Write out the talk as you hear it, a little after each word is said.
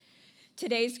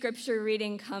Today's scripture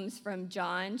reading comes from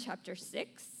John chapter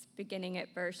 6, beginning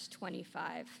at verse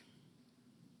 25.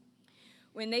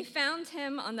 When they found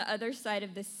him on the other side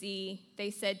of the sea, they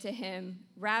said to him,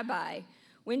 "Rabbi,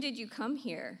 when did you come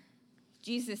here?"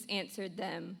 Jesus answered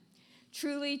them,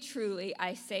 "Truly, truly,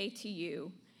 I say to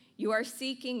you, you are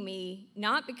seeking me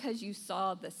not because you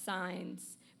saw the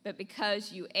signs, but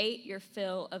because you ate your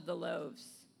fill of the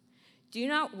loaves. Do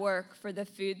not work for the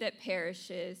food that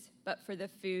perishes, but for the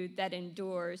food that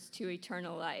endures to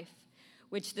eternal life,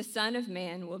 which the Son of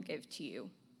Man will give to you.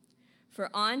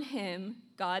 For on him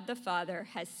God the Father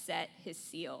has set his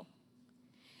seal."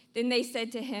 Then they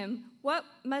said to him, "What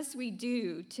must we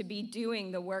do to be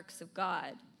doing the works of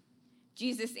God?"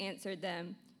 Jesus answered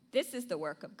them, "This is the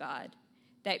work of God,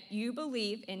 that you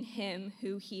believe in him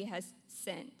who he has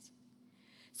sent."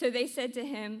 So they said to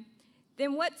him,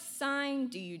 "Then what sign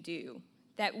do you do,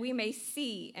 that we may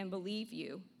see and believe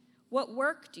you? What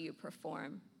work do you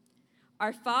perform?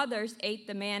 Our fathers ate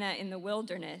the manna in the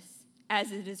wilderness.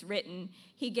 As it is written,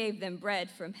 he gave them bread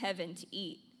from heaven to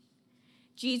eat."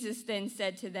 Jesus then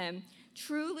said to them,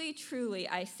 "Truly, truly,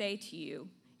 I say to you,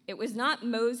 it was not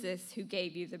Moses who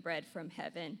gave you the bread from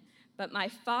heaven, but my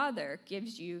Father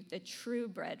gives you the true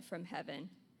bread from heaven.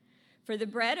 For the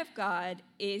bread of God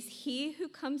is he who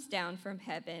comes down from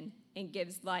heaven and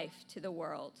gives life to the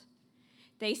world."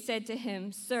 They said to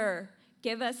him, "Sir,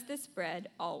 give us this bread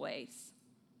always."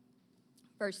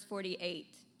 Verse 48,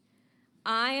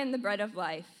 "I am the bread of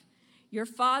life. Your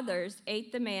fathers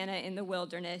ate the manna in the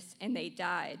wilderness, and they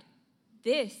died.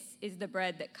 This is the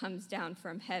bread that comes down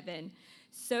from heaven,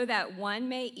 so that one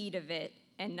may eat of it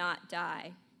and not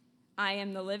die. I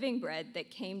am the living bread that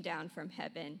came down from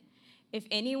heaven. If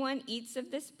anyone eats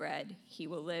of this bread, he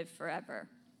will live forever.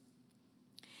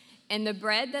 And the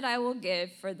bread that I will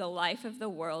give for the life of the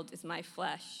world is my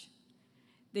flesh."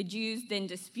 The Jews then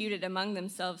disputed among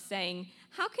themselves, saying,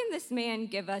 "How can this man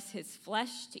give us his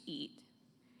flesh to eat?"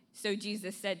 So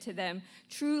Jesus said to them,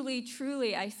 "Truly,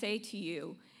 truly, I say to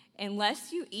you,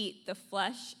 unless you eat the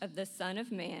flesh of the Son of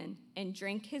Man and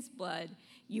drink his blood,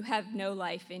 you have no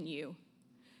life in you.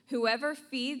 Whoever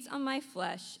feeds on my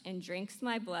flesh and drinks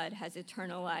my blood has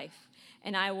eternal life,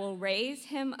 and I will raise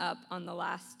him up on the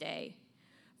last day.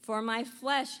 For my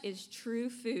flesh is true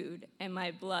food, and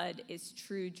my blood is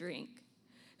true drink.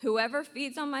 Whoever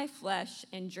feeds on my flesh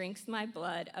and drinks my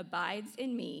blood abides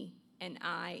in me, and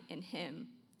I in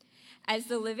him. As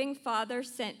the living Father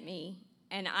sent me,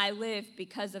 and I live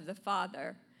because of the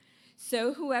Father,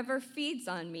 so whoever feeds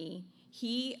on me,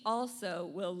 he also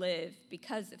will live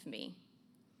because of me.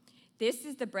 This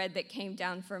is the bread that came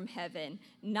down from heaven,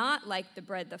 not like the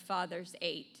bread the fathers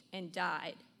ate and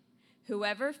died.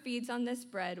 Whoever feeds on this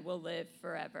bread will live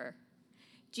forever."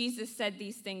 Jesus said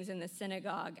these things in the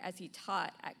synagogue as he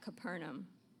taught at Capernaum.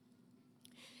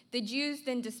 The Jews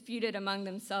then disputed among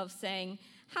themselves, saying,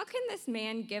 "How can this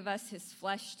man give us his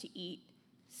flesh to eat?"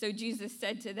 So Jesus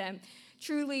said to them,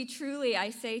 "Truly, truly, I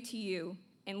say to you,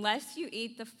 unless you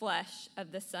eat the flesh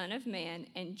of the Son of Man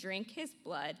and drink his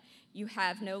blood, you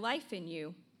have no life in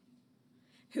you.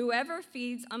 Whoever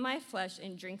feeds on my flesh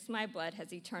and drinks my blood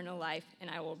has eternal life, and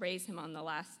I will raise him on the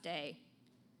last day.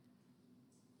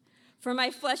 For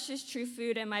my flesh is true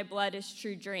food, and my blood is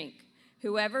true drink.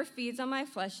 Whoever feeds on my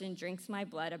flesh and drinks my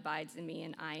blood abides in me,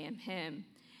 and I in him.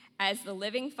 As the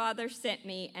living Father sent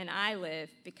me, and I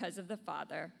live because of the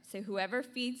Father, so whoever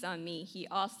feeds on me, he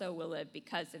also will live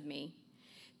because of me.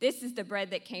 This is the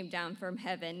bread that came down from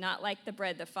heaven, not like the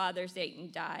bread the fathers ate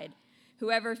and died.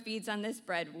 Whoever feeds on this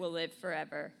bread will live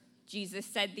forever." Jesus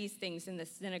said these things in the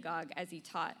synagogue as he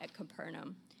taught at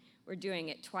Capernaum. We're doing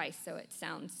it twice, so it's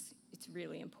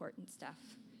really important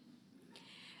stuff.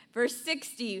 Verse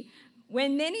 60,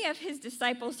 when many of his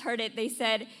disciples heard it, they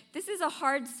said, "This is a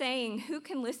hard saying. Who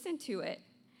can listen to it?"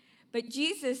 But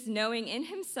Jesus, knowing in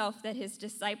himself that his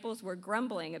disciples were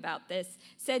grumbling about this,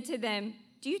 said to them,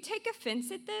 "Do you take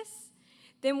offense at this?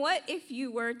 Then what if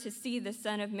you were to see the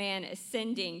Son of Man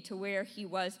ascending to where he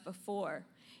was before?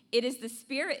 It is the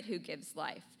Spirit who gives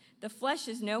life. The flesh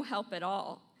is no help at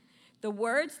all. The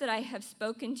words that I have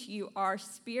spoken to you are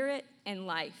spirit and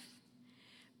life.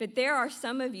 But there are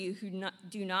some of you who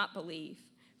do not believe."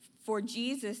 For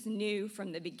Jesus knew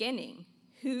from the beginning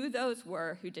who those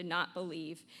were who did not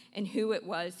believe and who it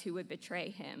was who would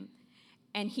betray him.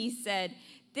 And he said,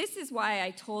 "This is why I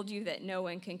told you that no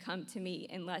one can come to me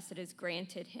unless it is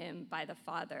granted him by the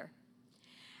Father."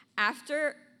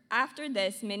 After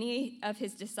this, many of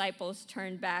his disciples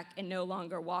turned back and no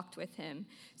longer walked with him.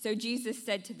 So Jesus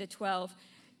said to the 12,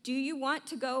 "Do you want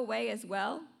to go away as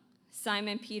well?"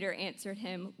 Simon Peter answered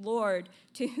him, "Lord,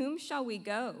 to whom shall we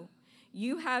go?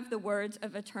 You have the words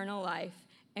of eternal life,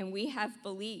 and we have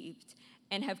believed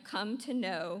and have come to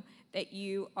know that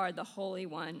you are the Holy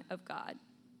One of God.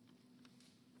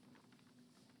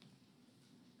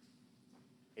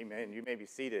 Amen. You may be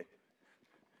seated.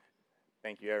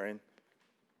 Thank you, Aaron.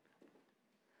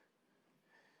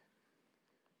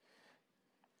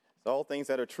 So all things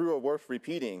that are true are worth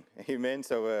repeating. Amen.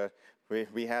 So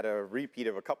we had a repeat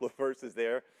of a couple of verses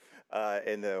there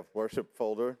in the worship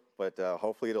folder, but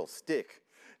hopefully it'll stick.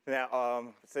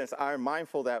 Now, since I'm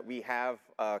mindful that we have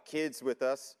kids with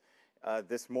us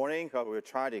this morning, we'll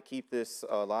try to keep this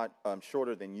a lot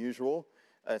shorter than usual.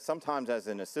 Sometimes as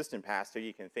an assistant pastor,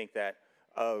 you can think that,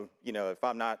 if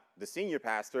I'm not the senior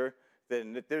pastor,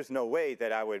 then there's no way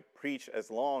that I would preach as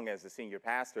long as the senior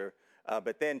pastor.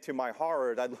 But then to my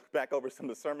horror, I look back over some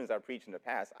of the sermons I preached in the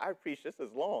past. I preached just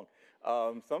as long,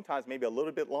 sometimes maybe a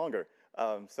little bit longer.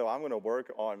 So I'm going to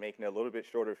work on making it a little bit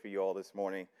shorter for you all this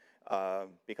morning,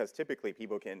 because typically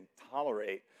people can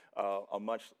tolerate a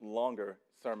much longer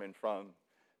sermon from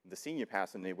the senior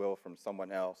pastor than they will from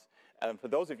someone else. For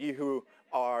those of you who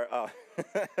are,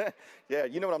 yeah,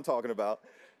 you know what I'm talking about.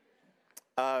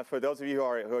 For those of you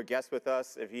who are guests with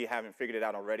us, if you haven't figured it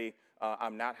out already,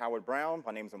 I'm not Howard Brown.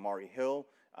 My name is Omari Hill.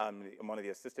 I'm one of the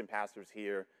assistant pastors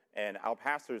here. And our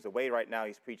pastor is away right now.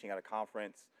 He's preaching at a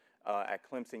conference at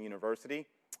Clemson University.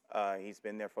 He's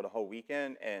been there for the whole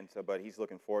weekend, but he's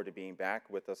looking forward to being back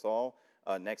with us all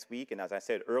next week. And as I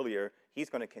said earlier, he's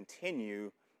going to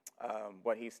continue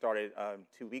what he started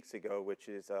 2 weeks ago, which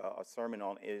is a sermon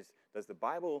on does the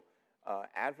Bible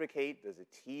advocate, does it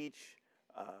teach,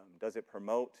 does it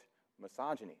promote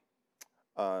misogyny?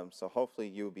 So hopefully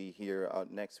you'll be here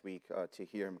next week to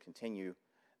hear him continue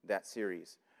that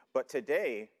series. But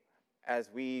today,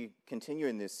 as we continue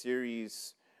in this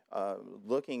series,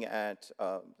 looking at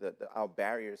our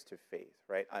barriers to faith,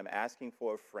 right? I'm asking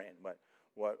for a friend, but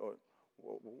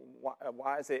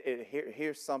why is it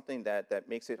here's something that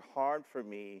makes it hard for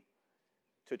me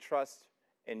to trust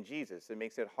in Jesus. It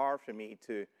makes it hard for me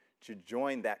to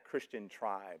join that Christian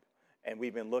tribe. And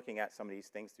we've been looking at some of these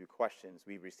things through questions.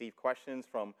 We've received questions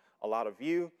from a lot of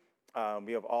you.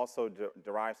 We have also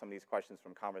derived some of these questions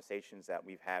from conversations that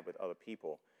we've had with other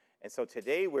people. And so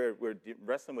today we're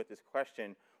wrestling with this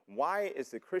question: why is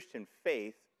the Christian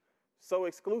faith so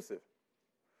exclusive?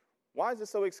 Why is it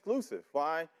so exclusive?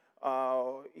 Why,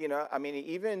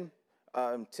 even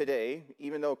today,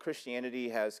 even though Christianity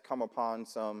has come upon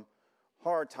some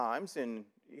hard times and,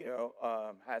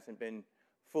 hasn't been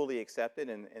fully accepted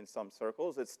in some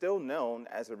circles, it's still known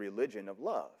as a religion of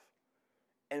love.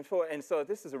 And so if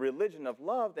this is a religion of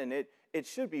love, then it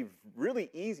should be really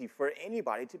easy for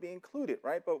anybody to be included,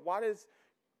 right? But why does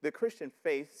the Christian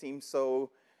faith seem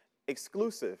so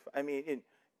exclusive? I mean,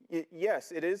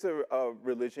 yes, it is a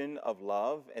religion of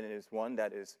love, and it is one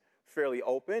that is fairly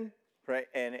open, right?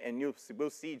 And we'll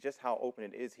see just how open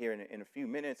it is here in a few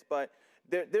minutes. But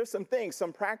there's some things,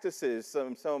 some practices,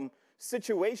 some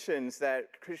situations that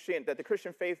the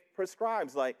Christian faith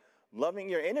prescribes, like loving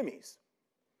your enemies.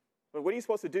 But what are you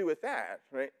supposed to do with that,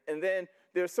 right? And then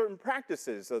there are certain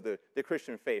practices of the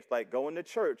Christian faith, like going to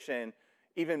church and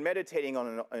even meditating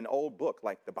on an old book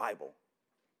like the Bible,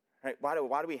 right? Why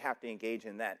do we have to engage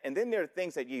in that? And then there are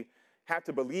things that you have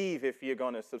to believe if you're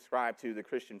going to subscribe to the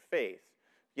Christian faith.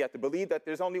 You have to believe that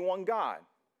there's only one God,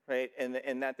 right?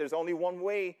 And that there's only one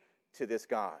way to this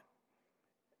God.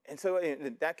 And so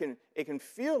it can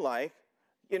feel like,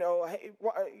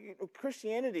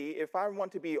 Christianity, if I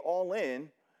want to be all in,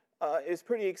 is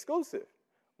pretty exclusive.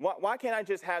 Why can't I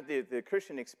just have the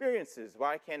Christian experiences?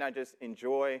 Why can't I just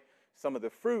enjoy some of the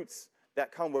fruits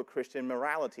that come with Christian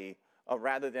morality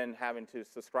rather than having to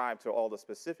subscribe to all the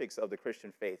specifics of the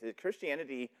Christian faith?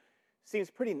 Christianity seems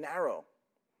pretty narrow.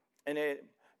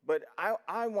 But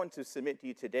I want to submit to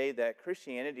you today that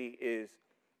Christianity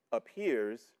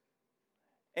appears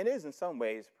and is in some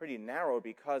ways pretty narrow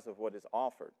because of what is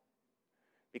offered.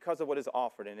 Because of what is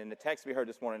offered. And in the text we heard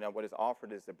this morning, what is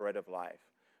offered is the bread of life,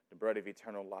 the bread of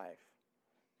eternal life.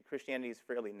 Christianity is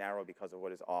fairly narrow because of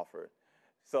what is offered.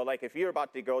 So like if you're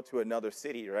about to go to another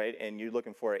city, right, and you're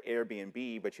looking for an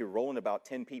Airbnb, but you're rolling about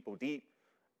 10 people deep,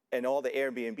 and all the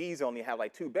Airbnbs only have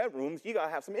like 2 bedrooms, you got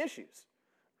to have some issues,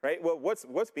 right? Well,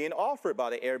 what's being offered by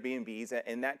the Airbnbs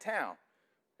in that town?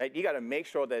 Right? You got to make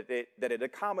sure that it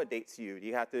accommodates you.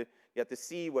 You have to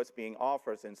see what's being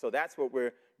offered. And so that's what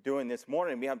we're doing this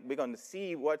morning. We're going to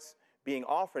see what's being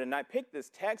offered. And I picked this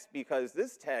text because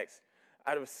this text,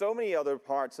 out of so many other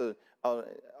parts of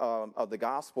the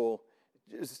gospel,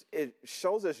 it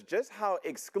shows us just how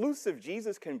exclusive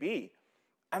Jesus can be.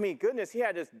 I mean, goodness, he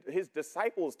had his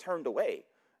disciples turned away.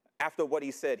 after what he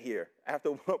said here,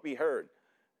 after what we heard.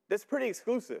 That's pretty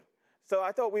exclusive. So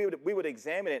I thought we would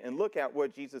examine it and look at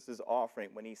what Jesus is offering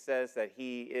when he says that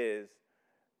he is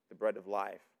the bread of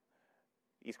life.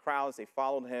 These crowds, they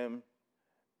followed him.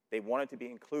 They wanted to be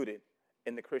included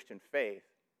in the Christian faith.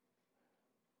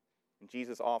 And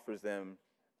Jesus offers them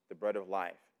the bread of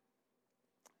life.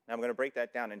 Now I'm going to break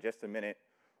that down in just a minute.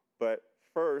 But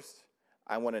first,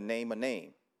 I want to name a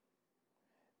name.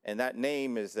 And that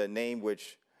name is a name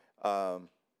which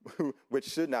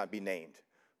should not be named,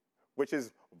 which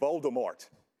is Voldemort.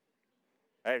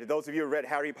 All right, those of you who read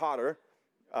Harry Potter,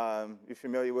 you're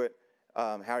familiar with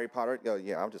Harry Potter? Oh,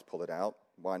 yeah, I'll just pull it out.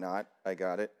 Why not? I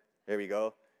got it. There we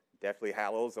go. Deathly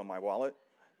Hallows on my wallet.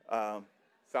 So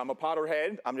I'm a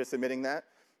Potterhead. I'm just admitting that,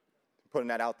 putting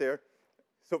that out there.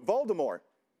 So Voldemort.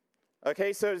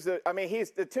 Okay, so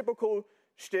he's the typical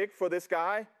shtick for this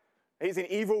guy. He's an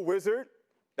evil wizard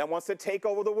that wants to take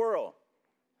over the world.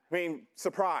 I mean,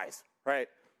 surprise, right?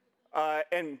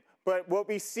 But what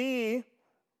we see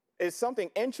is something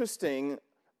interesting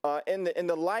in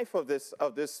the life of this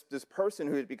person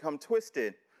who had become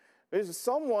twisted. There's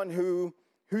someone who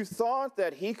thought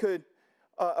that he could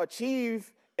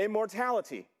achieve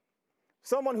immortality.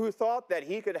 Someone who thought that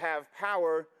he could have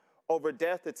power over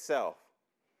death itself.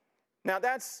 Now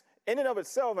that's, in and of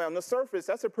itself, on the surface,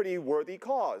 that's a pretty worthy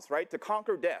cause, right? To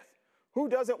conquer death. Who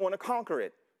doesn't want to conquer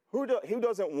it? Who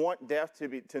doesn't want death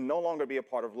to no longer be a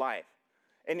part of life?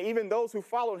 And even those who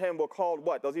followed him were called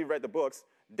what? Those who read the books,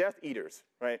 Death Eaters,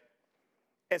 right?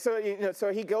 And so,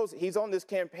 so he's on this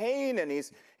campaign,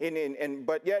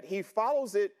 but yet he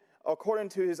follows it according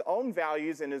to his own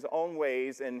values and his own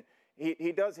ways, and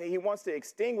he wants to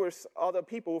extinguish other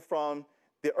people from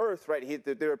the earth, right?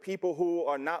 There are people who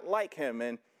are not like him,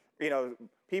 and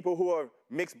people who are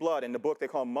mixed blood. In the book, they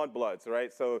call them mudbloods,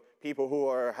 right? So people who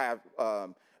have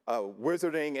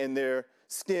wizarding in their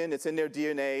skin, it's in their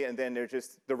DNA, and then they're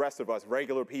just the rest of us,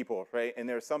 regular people, right? And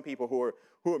there are some people who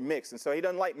are mixed, and so he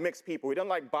doesn't like mixed people. He doesn't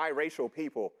like biracial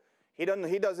people. He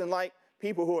doesn't like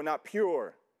people who are not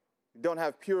pure, don't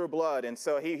have pure blood, and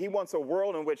so he wants a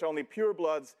world in which only pure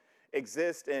bloods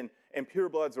exist, and pure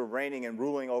bloods are reigning and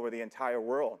ruling over the entire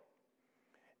world.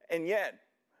 And yet,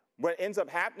 what ends up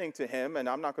happening to him, and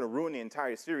I'm not going to ruin the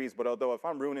entire series, but although if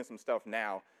I'm ruining some stuff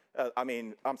now,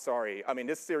 I'm sorry.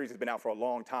 This series has been out for a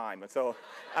long time, and so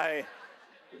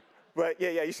but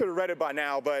yeah, you should have read it by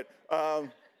now. But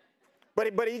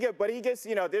he gets,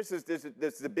 there's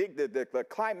the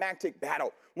climactic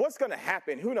battle. What's going to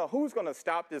happen? Who's going to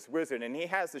stop this wizard? And he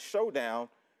has the showdown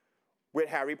with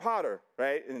Harry Potter,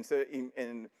 right? And so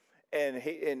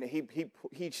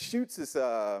he shoots this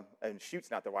and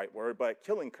shoot's not the right word, but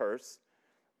killing curse,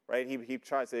 right? He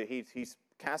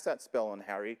casts that spell on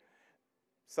Harry.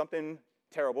 Something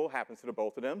terrible happens to the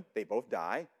both of them. They both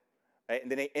die, right? And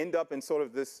then they end up in sort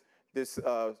of this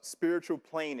spiritual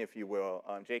plane, if you will.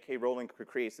 J.K. Rowling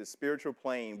creates this spiritual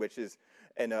plane, which is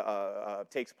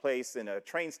takes place in a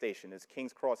train station. It's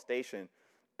King's Cross Station,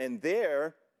 and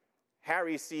there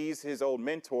Harry sees his old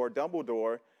mentor,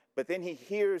 Dumbledore, but then he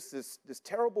hears this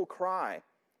terrible cry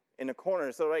in the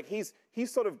corner. So like he's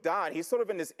sort of died. He's sort of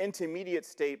in this intermediate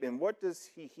state. And what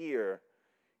does he hear?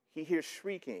 He hears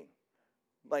shrieking,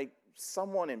 like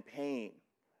someone in pain.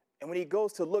 And when he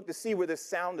goes to look to see where this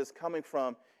sound is coming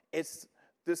from, it's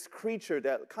this creature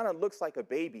that kind of looks like a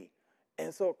baby.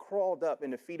 And so it crawled up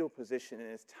in the fetal position, and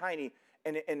it's tiny.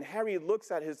 And Harry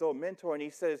looks at his old mentor, and he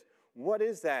says, "What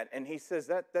is that?" And he says,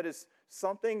 that is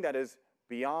something that is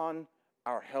beyond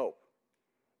our help.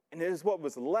 And it is what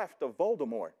was left of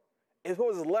Voldemort. It is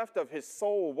what was left of his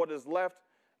soul, what is left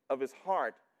of his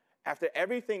heart. After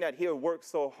everything that he had worked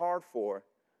so hard for,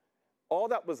 all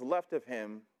that was left of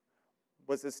him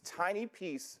was this tiny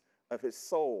piece of his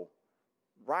soul,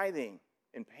 writhing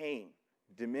in pain,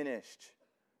 diminished,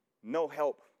 no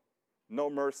help, no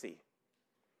mercy.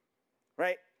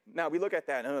 Right? Now we look at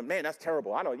that and man, that's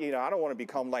terrible. I don't want to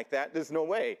become like that. There's no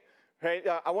way. Right?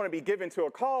 I want to be given to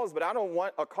a cause, but I don't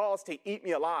want a cause to eat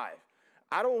me alive.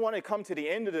 I don't want to come to the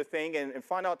end of the thing and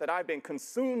find out that I've been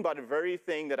consumed by the very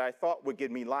thing that I thought would give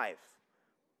me life.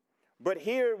 But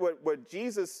here, what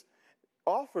Jesus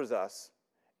offers us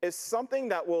is something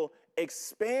that will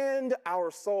expand our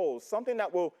souls, something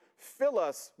that will fill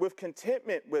us with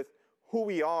contentment with who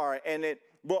we are, and it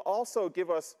will also give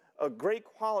us a great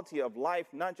quality of life,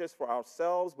 not just for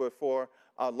ourselves, but for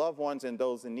our loved ones and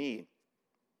those in need.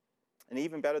 And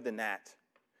even better than that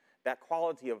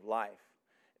quality of life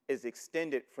is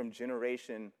extended from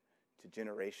generation to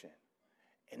generation.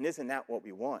 And isn't that what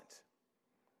we want?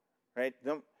 Right?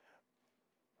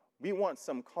 We want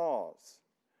some cause,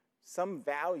 some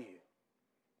value,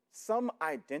 some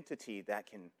identity that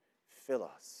can fill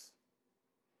us.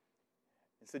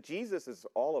 And so Jesus is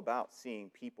all about seeing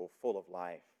people full of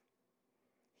life.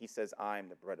 He says, I am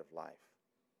the bread of life.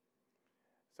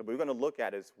 So what we're going to look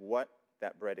at is what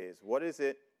that bread is. What is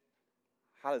it?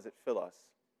 How does it fill us?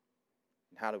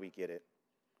 And how do we get it?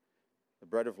 The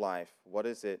bread of life, what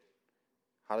is it?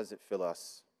 How does it fill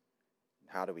us? And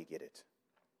how do we get it?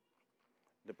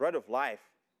 The bread of life,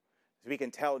 as we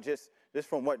can tell just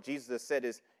from what Jesus has said,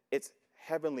 is it's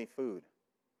heavenly food.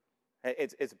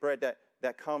 It's bread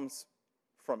that comes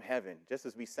from heaven, just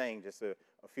as we sang just a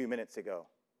few minutes ago.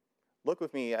 Look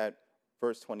with me at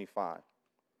verse 25.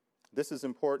 This is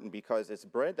important because it's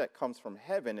bread that comes from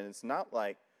heaven, and it's not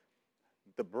like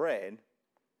the bread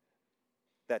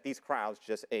that these crowds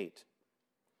just ate.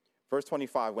 Verse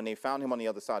 25, when they found him on the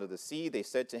other side of the sea, they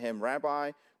said to him,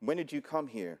 Rabbi, when did you come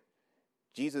here?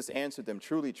 Jesus answered them,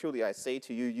 truly, truly, I say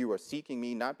to you, you are seeking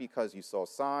me not because you saw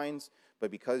signs,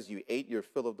 but because you ate your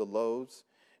fill of the loaves.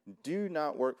 Do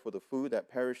not work for the food that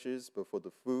perishes, but for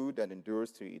the food that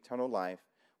endures to eternal life,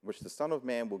 which the Son of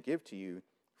Man will give to you,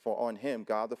 for on him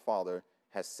God the Father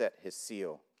has set his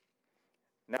seal.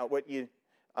 Now, what you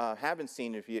haven't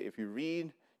seen, if you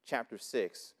read chapter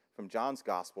 6 from John's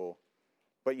Gospel,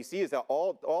 what you see is that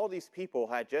all these people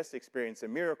had just experienced a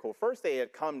miracle. First, they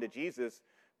had come to Jesus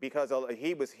because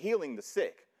he was healing the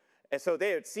sick. And so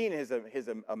they had seen his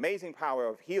amazing power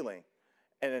of healing.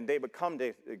 And then they would come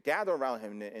to gather around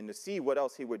him and to see what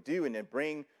else he would do and then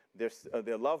bring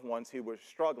their loved ones who were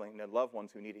struggling, their loved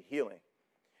ones who needed healing.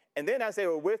 And then as they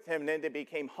were with him, then they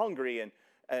became hungry.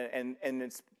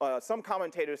 And some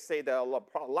commentators say that a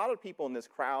lot of people in this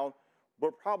crowd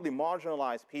were probably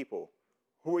marginalized people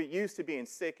who were used to being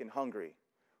sick and hungry,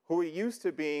 who were used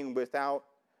to being without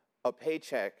a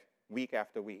paycheck week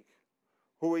after week,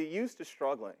 who were used to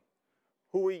struggling,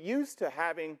 who were used to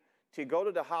having to go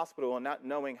to the hospital and not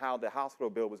knowing how the hospital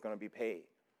bill was going to be paid.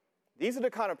 These are the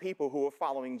kind of people who were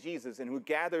following Jesus and who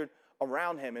gathered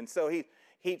around him. And so he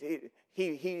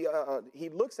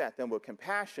looks at them with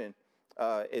compassion,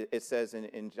 it says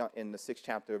in the 6th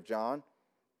chapter of John.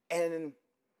 And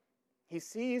he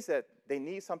sees that they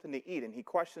need something to eat, and he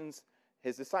questions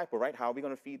his disciple, right? How are we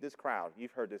going to feed this crowd?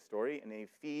 You've heard this story. And he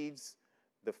feeds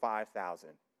the 5,000,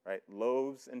 right?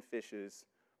 Loaves and fishes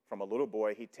from a little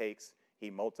boy he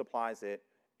multiplies it,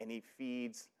 and he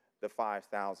feeds the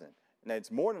 5,000. Now,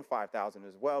 it's more than 5,000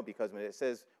 as well, because when it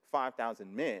says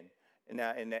 5,000 men, and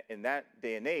now in that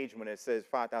day and age, when it says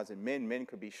 5,000 men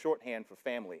could be shorthand for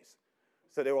families.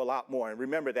 So there were a lot more. And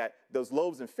remember that those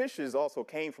loaves and fishes also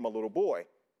came from a little boy.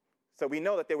 So we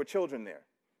know that there were children there.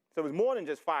 So it was more than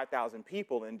just 5,000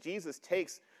 people. And Jesus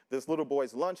takes this little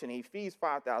boy's lunch and he feeds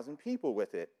 5,000 people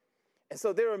with it. And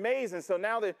so they're amazed. And so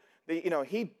now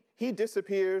he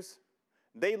disappears.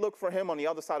 They look for him on the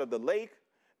other side of the lake.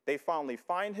 They finally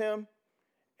find him.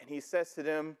 And he says to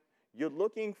them, you're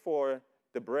looking for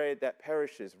the bread that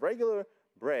perishes, regular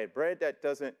bread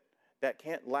that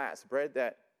can't last, bread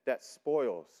that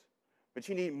spoils. But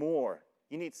you need more.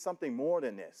 You need something more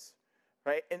than this.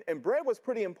 Right? And bread was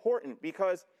pretty important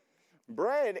because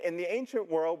bread in the ancient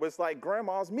world was like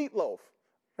grandma's meatloaf,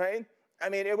 right? I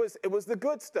mean, it was the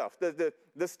good stuff,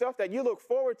 the stuff that you look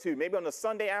forward to, maybe on a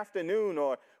Sunday afternoon,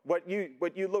 or what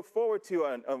you look forward to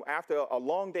after a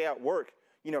long day at work,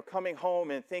 coming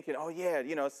home and thinking, oh yeah,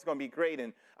 this is going to be great,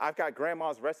 and I've got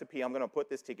grandma's recipe, I'm going to put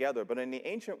this together. But in the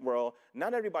ancient world,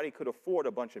 not everybody could afford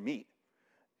a bunch of meat,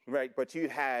 right? But you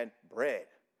had bread,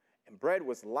 and bread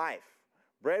was life.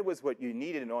 Bread was what you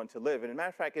needed in order to live. And as a matter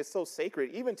of fact, it's so sacred,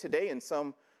 even today in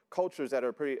some cultures that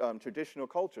are pretty traditional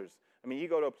cultures. I mean, you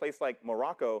go to a place like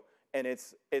Morocco, and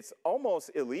it's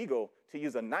almost illegal to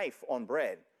use a knife on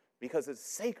bread because it's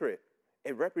sacred.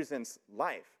 It represents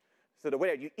life. So the way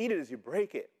that you eat it is you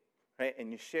break it, right?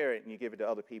 And you share it and you give it to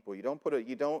other people. You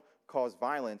don't cause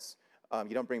violence.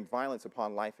 You don't bring violence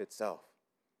upon life itself.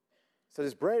 So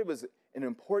this bread was an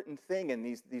important thing, and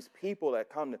these people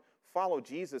that come to follow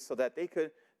Jesus so that they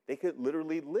could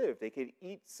literally live. They could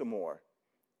eat some more.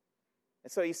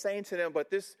 And so he's saying to them, but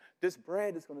this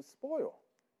bread is going to spoil.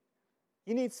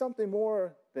 You need something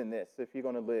more than this if you're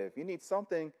going to live. You need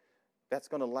something that's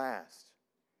going to last.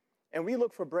 And we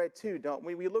look for bread too, don't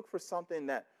we? We look for something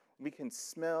that we can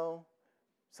smell,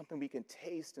 something we can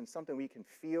taste, and something we can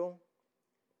feel.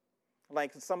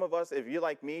 Like some of us, if you're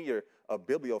like me, you're a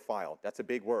bibliophile. That's a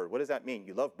big word. What does that mean?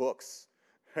 You love books.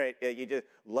 Right? You just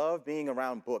love being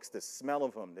around books, the smell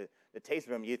of them, the taste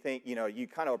of them. You think, you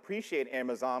kind of appreciate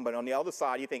Amazon, but on the other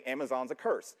side, you think Amazon's a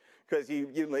curse because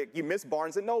you miss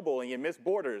Barnes & Noble and you miss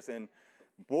Borders.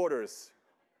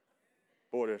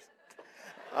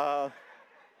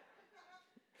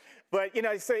 But,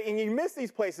 so and you miss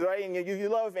these places, right? And you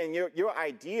love, and your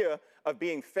idea of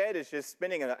being fed is just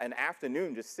spending an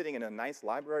afternoon just sitting in a nice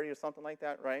library or something like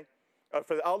that, right?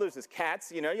 For the others, it's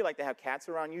cats. You like to have cats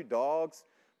around you, dogs,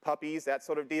 puppies, that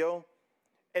sort of deal.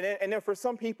 And then for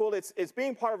some people, it's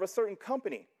being part of a certain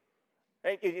company.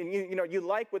 Right? And you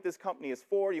like what this company is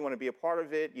for. You want to be a part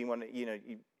of it. You want to,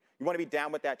 you want to be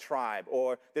down with that tribe.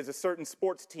 Or there's a certain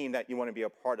sports team that you want to be a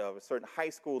part of, a certain high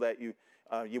school that you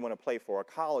want to play for, a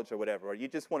college or whatever. Or you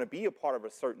just want to be a part of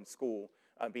a certain school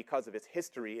because of its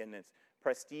history and its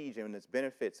prestige and its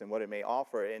benefits and what it may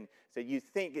offer. And so you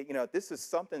think, this is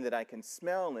something that I can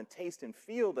smell and taste and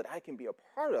feel that I can be a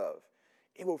part of.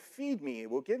 It will feed me. It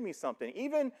will give me something.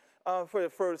 Even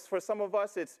for some of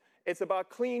us, it's about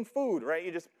clean food, right?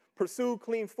 You just pursue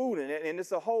clean food, and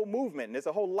it's a whole movement, and it's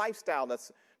a whole lifestyle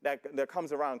that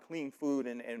comes around clean food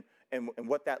and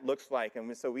what that looks like.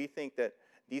 And so we think that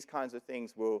these kinds of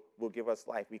things will give us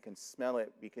life. We can smell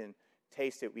it, we can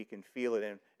taste it, we can feel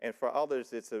it. And for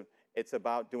others, it's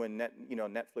about doing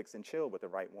Netflix and chill with the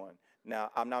right one. Now,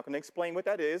 I'm not going to explain what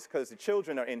that is because the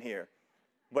children are in here.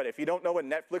 But if you don't know what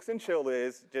Netflix and chill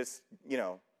is, just,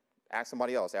 ask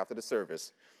somebody else after the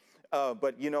service.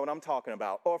 But you know what I'm talking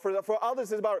about. Or for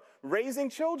others, it's about raising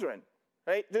children,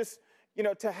 right? Just,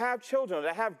 to have children,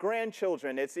 to have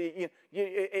grandchildren. It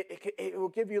will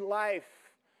give you life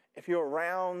if you're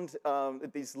around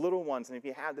these little ones and if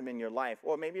you have them in your life.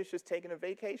 Or maybe it's just taking a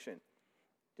vacation.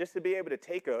 Just to be able to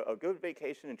take a good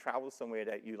vacation and travel somewhere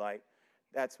that you like.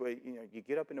 That's where, you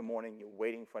get up in the morning, you're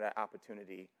waiting for that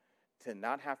opportunity to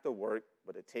not have to work,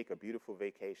 but to take a beautiful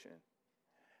vacation.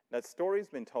 Now, the story's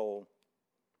been told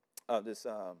of this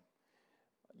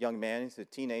young man. He's a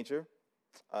teenager.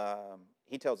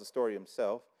 He tells the story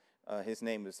himself. His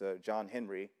name is John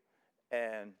Henry.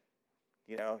 And,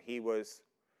 he was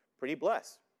pretty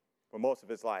blessed for most of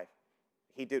his life.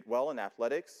 He did well in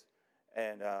athletics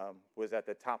and was at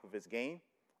the top of his game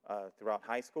throughout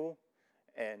high school.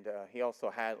 And he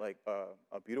also had,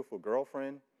 a beautiful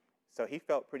girlfriend. So he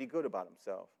felt pretty good about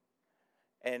himself.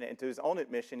 And to his own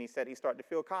admission, he said he started to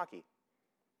feel cocky.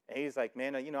 And he's like,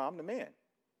 man, I'm the man.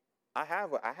 I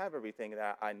have everything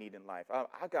that I need in life.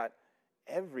 I got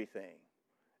everything.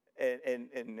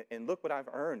 And look what I've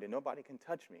earned, and nobody can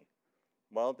touch me.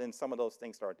 Well, then some of those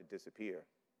things start to disappear.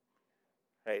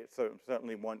 Right? So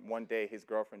certainly one day his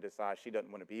girlfriend decides she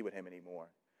doesn't want to be with him anymore.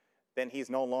 Then he's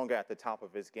no longer at the top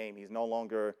of his game. He's no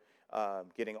longer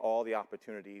getting all the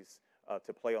opportunities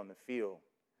to play on the field.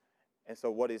 And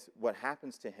so what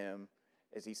happens to him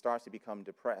is he starts to become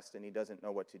depressed and he doesn't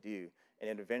know what to do. And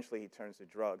then eventually he turns to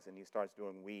drugs and he starts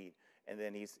doing weed. And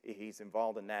then he's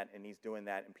involved in that and he's doing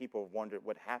that. And people have wondered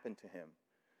what happened to him.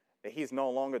 That he's no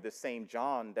longer the same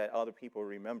John that other people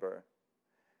remember.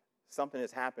 Something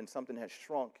has happened. Something has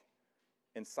shrunk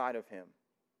inside of him.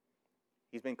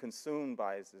 He's been consumed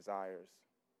by his desires.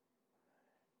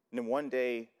 And then one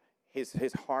day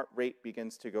his heart rate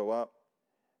begins to go up.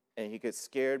 And he gets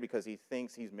scared because he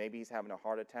thinks maybe he's having a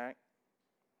heart attack.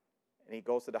 And he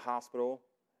goes to the hospital,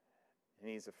 and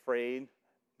he's afraid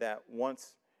that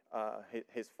once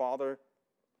his father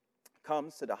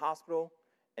comes to the hospital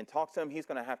and talks to him, he's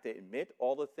going to have to admit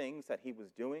all the things that he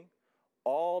was doing,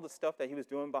 all the stuff that he was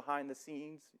doing behind the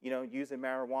scenes, using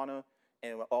marijuana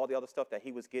and all the other stuff that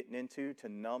he was getting into to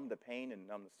numb the pain and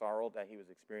numb the sorrow that he was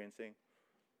experiencing.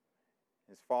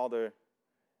 His father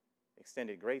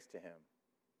extended grace to him.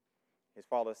 His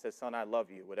father said, son, I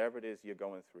love you. Whatever it is you're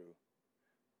going through,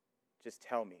 just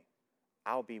tell me.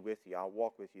 I'll be with you. I'll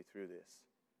walk with you through this.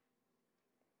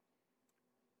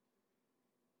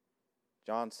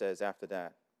 John says after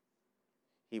that,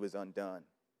 he was undone.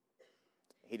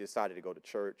 He decided to go to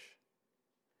church.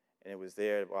 And it was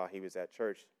there while he was at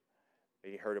church that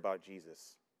he heard about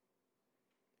Jesus.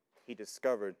 He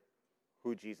discovered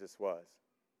who Jesus was.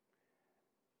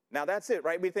 Now that's it,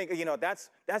 right? We think, that's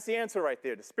the answer right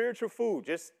there. The spiritual food,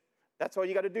 that's all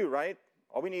you got to do, right?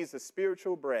 All we need is the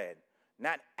spiritual bread,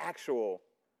 not actual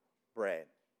bread.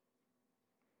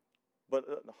 But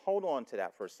hold on to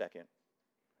that for a second.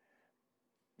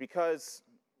 Because,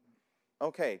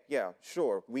 okay, yeah,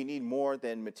 sure, we need more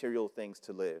than material things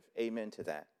to live. Amen to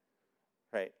that,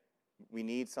 right? We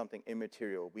need something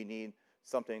immaterial. We need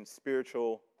something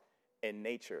spiritual in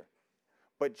nature.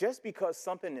 But just because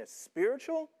something is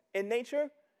spiritual in nature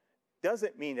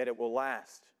doesn't mean that it will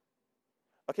last.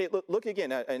 Okay, look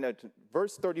again at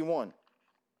verse 31.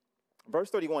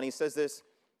 Verse 31, he says this.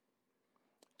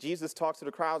 Jesus talks to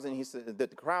the crowds, and he said that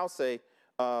the crowds say,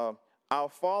 our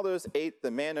fathers ate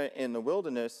the manna in the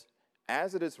wilderness,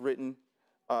 as it is written,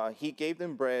 he gave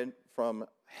them bread from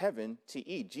heaven to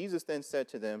eat. Jesus then said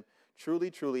to them, truly,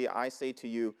 truly, I say to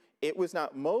you, It was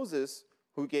not Moses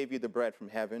who gave you the bread from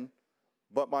heaven,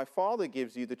 but my Father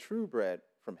gives you the true bread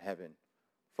from heaven.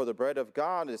 For the bread of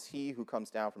God is he who comes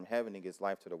down from heaven and gives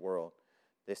life to the world.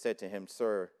 They said to him,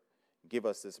 Sir, give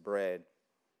us this bread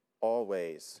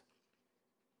always.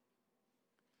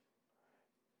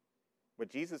 What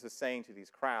Jesus is saying to these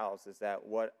crowds is that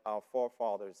what our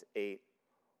forefathers ate,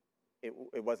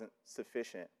 it wasn't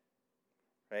sufficient,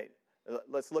 right?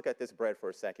 Let's look at this bread for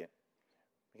a second.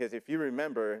 Because if you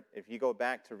remember, if you go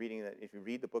back to reading that, if you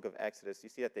read the book of Exodus, you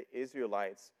see that the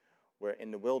Israelites were in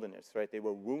the wilderness, right? They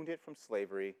were wounded from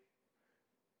slavery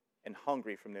and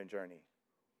hungry from their journey.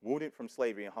 Wounded from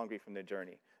slavery and hungry from their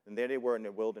journey. And there they were in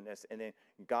the wilderness. And then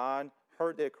God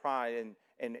heard their cry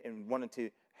and wanted to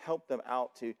help them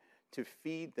out to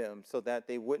feed them so that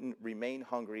they wouldn't remain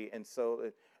hungry. And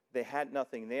so they had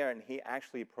nothing there, and he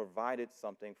actually provided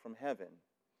something from heaven.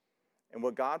 And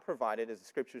what God provided, as the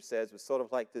scripture says, was sort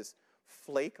of like this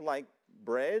flake-like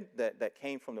bread that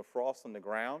came from the frost on the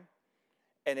ground.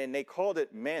 And then they called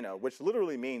it manna, which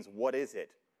literally means, what is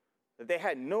it? They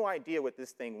had no idea what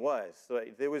this thing was. So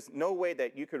there was no way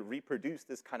that you could reproduce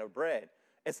this kind of bread.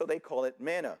 And so they call it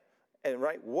manna. And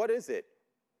right, what is it?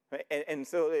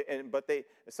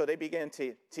 So they began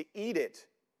to eat it,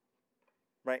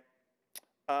 right?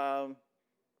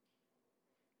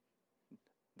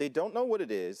 They don't know what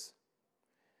it is,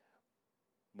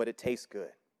 but it tastes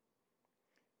good.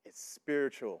 It's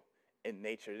spiritual in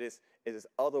nature. It is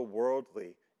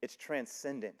otherworldly. It's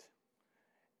transcendent.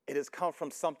 It has come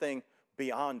from something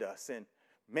beyond us. And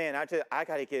man, I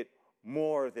got to get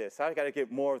more of this. I got to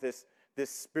get more of this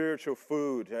spiritual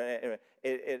food.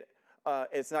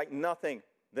 It's like nothing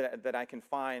that I can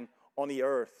find on the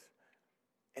earth.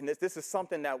 And this is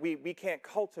something that we can't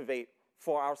cultivate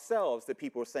for ourselves, that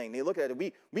people are saying. They look at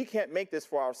it, we can't make this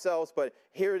for ourselves, but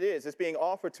here it is. It's being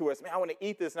offered to us. Man, I want to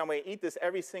eat this, and I'm going to eat this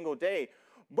every single day.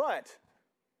 But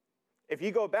if you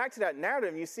go back to that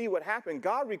narrative, you see what happened.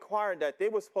 God required that they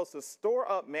were supposed to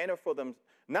store up manna for them,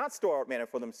 not store up manna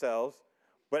for themselves,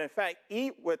 but in fact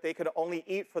eat what they could only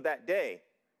eat for that day.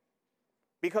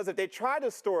 Because if they tried to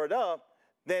store it up,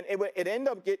 then it ended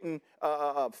up getting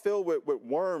filled with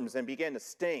worms and began to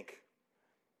stink.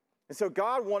 And so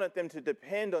God wanted them to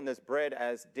depend on this bread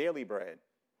as daily bread,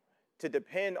 to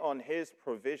depend on his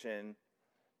provision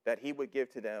that he would give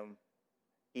to them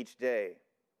each day.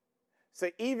 So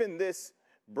even this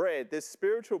bread, this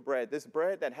spiritual bread, this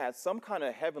bread that has some kind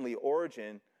of heavenly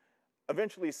origin,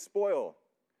 eventually spoil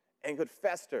and could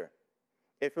fester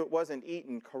if it wasn't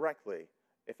eaten correctly,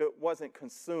 if it wasn't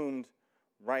consumed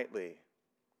rightly.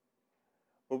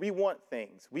 But we want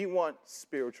things. We want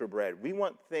spiritual bread. We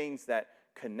want things that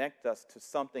connect us to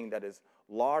something that is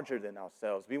larger than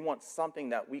ourselves. We want something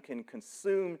that we can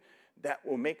consume that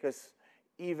will make us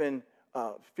even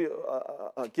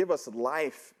give us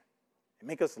life and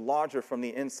make us larger from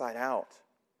the inside out.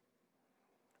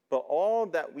 But all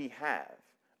that we have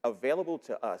available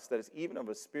to us that is even of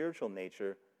a spiritual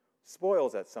nature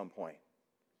spoils at some point.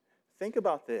 Think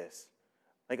about this,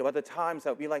 like about the times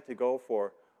that we like to go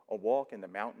for a walk in the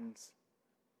mountains,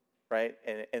 right?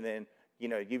 And then, you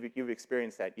know, you've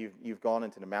experienced that. You've gone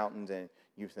into the mountains and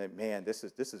you've said, man, this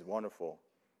is wonderful.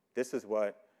 This is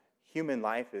what human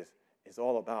life is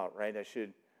all about, right? I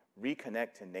should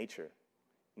reconnect to nature.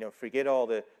 You know, forget all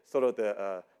the sort of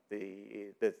the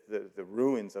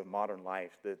ruins of modern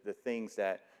life, the things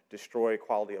that destroy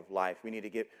quality of life. We need to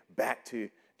get back to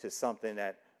something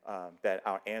that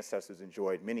our ancestors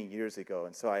enjoyed many years ago.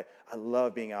 And so I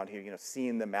love being out here, you know,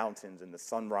 seeing the mountains and the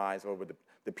sunrise over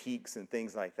the peaks and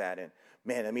things like that. And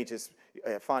man, let me just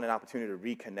find an opportunity to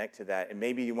reconnect to that. And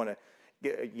maybe you want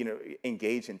to, you know,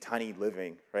 engage in tiny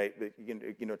living, right?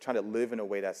 You know, trying to live in a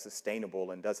way that's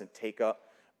sustainable and doesn't take up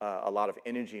a lot of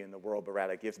energy in the world, but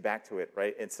rather gives back to it,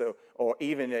 right? And so, or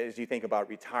even as you think about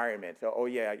retirement, oh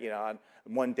yeah, you know,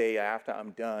 one day after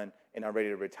I'm done and I'm ready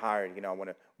to retire, you know, I want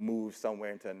to move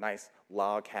somewhere into a nice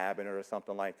log cabin or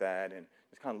something like that, and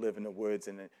just kind of live in the woods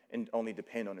and only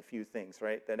depend on a few things,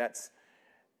 right?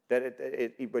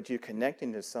 But you're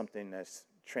connecting to something that's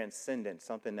transcendent,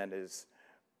 something that is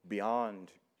beyond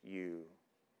you.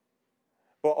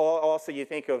 Well, also you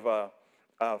think of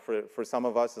for some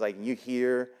of us, like you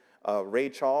hear Ray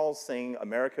Charles sing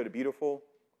 "America the Beautiful,"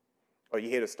 or you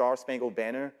hear the Star Spangled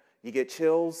Banner, you get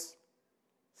chills.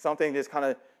 Something just kind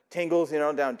of tingles, you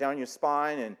know, down your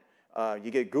spine, and you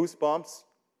get goosebumps.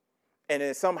 And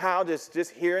then somehow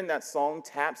just hearing that song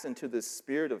taps into the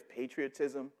spirit of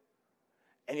patriotism.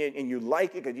 And you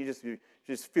like it because you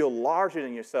just feel larger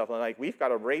than yourself. And like, we've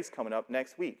got a race coming up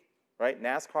next week, right?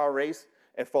 NASCAR race.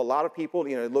 And for a lot of people,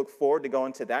 you know, look forward to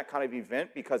going to that kind of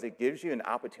event because it gives you an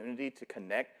opportunity to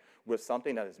connect with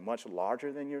something that is much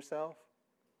larger than yourself?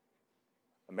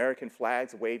 American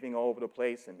flags waving all over the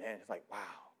place, and man, it's like, wow,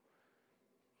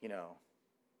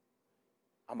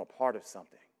 I'm a part of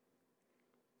something.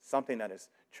 Something that is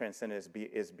transcendent,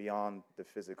 is beyond the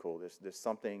physical. There's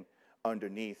something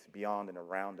underneath, beyond and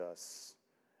around us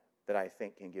that I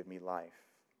think can give me life.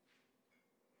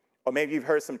 Or maybe you've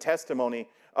heard some testimony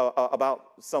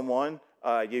about someone.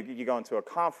 You go into a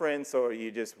conference, or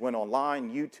you just went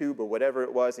online, YouTube, or whatever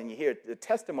it was, and you hear the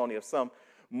testimony of some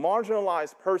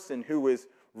marginalized person who was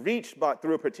reached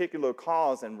through a particular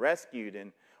cause and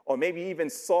rescued, or maybe even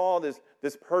saw this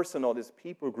person or this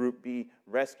people group be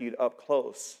rescued up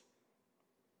close.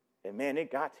 And man,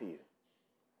 it got to you.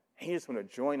 And you just want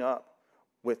to join up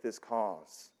with this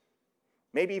cause.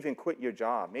 Maybe even quit your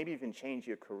job. Maybe even change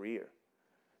your career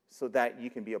so that you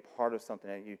can be a part of something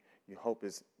that you hope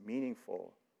is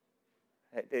meaningful,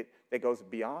 that goes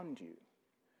beyond you,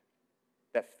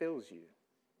 that fills you.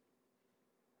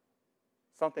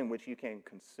 Something which you can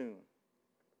consume,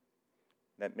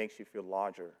 that makes you feel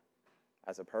larger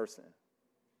as a person.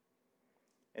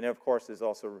 And of course, there's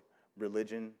also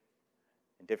religion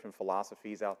and different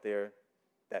philosophies out there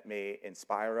that may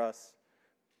inspire us,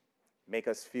 make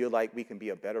us feel like we can be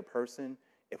a better person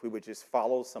if we would just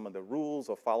follow some of the rules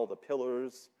or follow the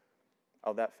pillars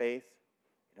of that faith.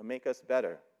 It'll make us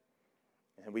better.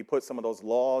 And we put some of those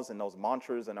laws and those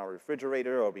mantras in our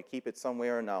refrigerator, or we keep it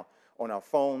somewhere on our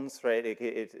phones, right?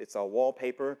 It's our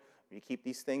wallpaper. We keep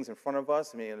these things in front of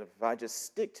us. I mean, if I just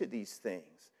stick to these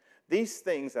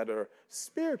things that are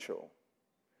spiritual,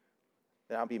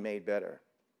 then I'll be made better.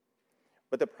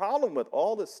 But the problem with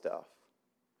all this stuff,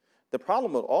 the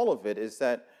problem with all of it is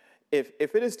that if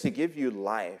it is to give you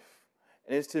life,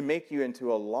 and is to make you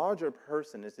into a larger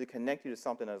person, is to connect you to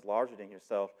something that's larger than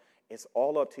yourself, it's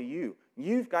all up to you.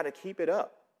 You've got to keep it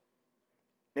up.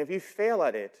 And if you fail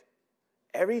at it,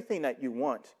 everything that you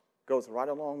want goes right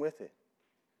along with it.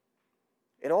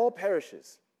 It all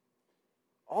perishes.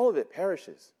 All of it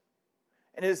perishes.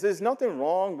 And there's nothing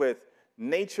wrong with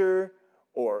nature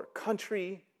or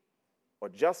country or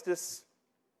justice.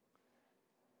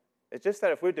 It's just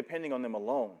that if we're depending on them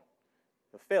alone,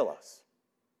 they'll fail us.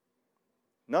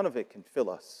 None of it can fill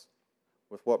us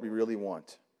with what we really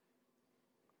want.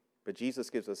 But Jesus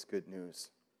gives us good news.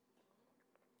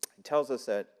 He tells us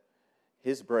that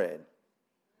his bread,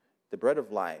 the bread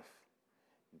of life,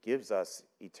 gives us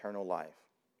eternal life.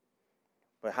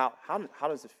 But how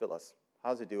does it fill us? How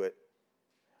does it do it?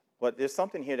 Well, there's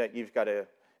something here that you've got to,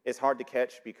 it's hard to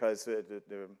catch because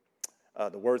the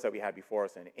words that we had before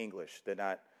us are in English. They're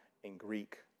not in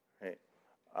Greek. Right?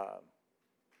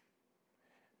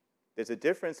 There's a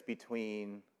difference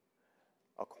between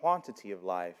a quantity of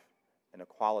life and a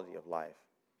quality of life.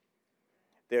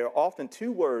 There are often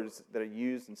two words that are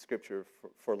used in Scripture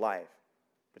for life,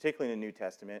 particularly in the New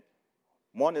Testament.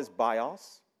 One is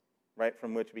bios, right,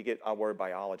 from which we get our word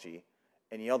biology,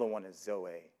 and the other one is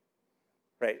zoe,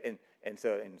 right? And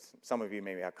some of you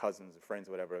maybe have cousins or friends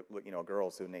or whatever,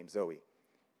 girls who are named Zoe.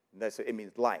 It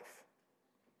means life,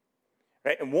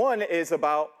 right? And one is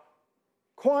about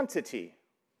quantity,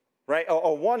 right?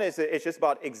 Or one is it's just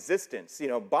about existence.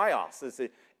 Bios is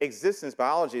existence.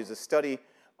 Biology is the study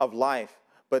of life.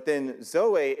 But then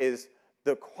Zoe is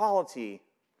the quality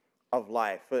of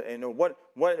life. And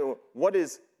what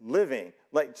is living?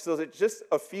 So that just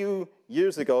a few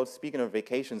years ago, speaking of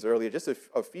vacations earlier, just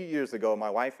a few years ago, my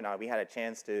wife and I, we had a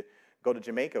chance to go to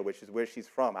Jamaica, which is where she's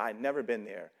from. I had never been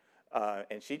there.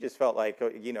 And she just felt like,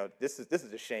 this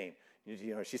is a shame.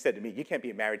 She said to me, you can't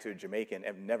be married to a Jamaican and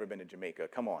have never been to Jamaica.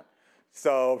 Come on.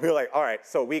 So we were like, all right,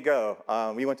 so we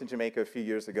go. We went to Jamaica a few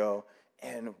years ago,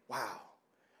 and wow.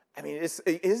 I mean,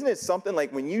 isn't it something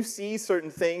like when you see certain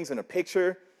things in a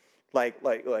picture,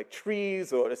 like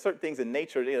trees or certain things in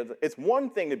nature, it's one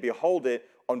thing to behold it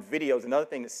on videos, another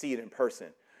thing to see it in person.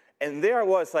 And there I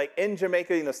was, like in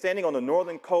Jamaica, standing on the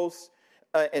northern coast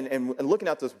and looking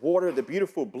at this water, the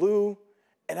beautiful blue.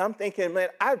 And I'm thinking, man,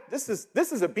 this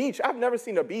is a beach. I've never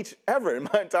seen a beach ever in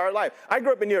my entire life. I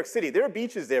grew up in New York City. There are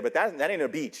beaches there, but that ain't a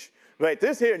beach. Right?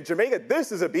 This here in Jamaica,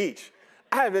 this is a beach.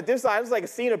 I was like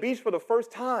seeing a beach for the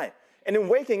first time. And then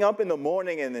waking up in the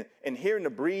morning and hearing the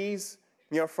breeze,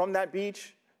 from that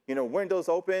beach, windows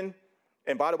open.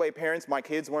 And by the way, parents, my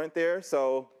kids weren't there,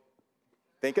 so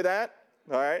think of that.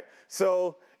 All right.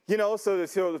 So,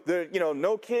 so there,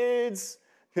 no kids.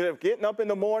 Getting up in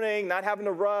the morning, not having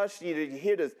to rush. You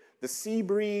hear the sea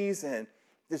breeze and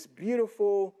this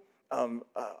beautiful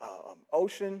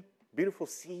ocean, beautiful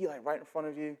sea right in front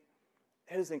of you.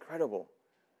 It is incredible.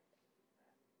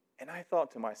 And I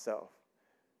thought to myself,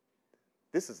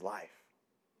 this is life.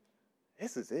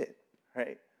 This is it,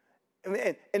 right?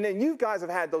 And then you guys have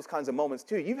had those kinds of moments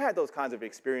too. You've had those kinds of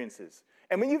experiences.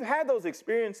 And when you've had those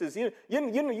experiences, you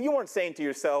weren't saying to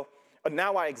yourself, oh,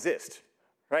 now I exist,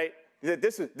 right?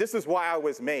 This is why I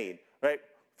was made, right?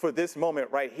 For this moment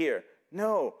right here.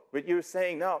 No, but you're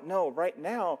saying, no, right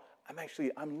now,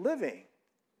 I'm living.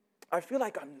 I feel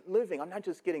like I'm living. I'm not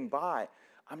just getting by.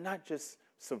 I'm not just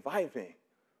surviving.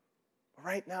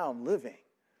 Right now, I'm living.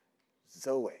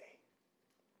 Zoe.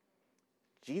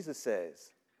 Jesus says,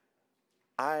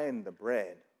 I am the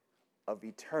bread of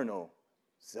eternal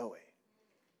Zoe.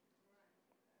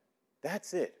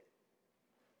 That's it.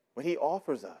 What he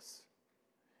offers us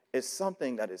is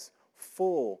something that is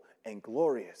full and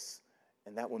glorious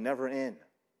and that will never end.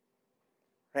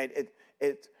 Right?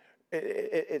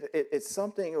 It's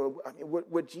something,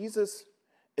 what Jesus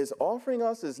is offering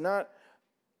us is not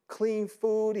clean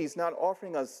food. He's not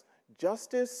offering us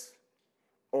justice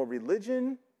or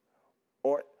religion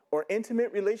or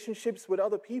intimate relationships with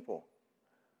other people.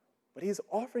 But he's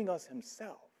offering us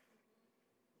himself.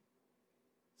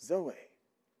 Zoe.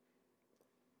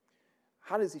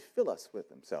 How does he fill us with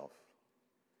himself?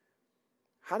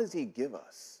 How does he give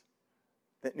us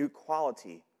that new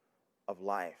quality of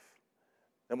life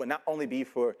that would not only be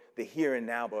for the here and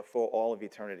now, but for all of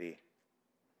eternity?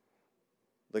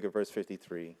 Look at verse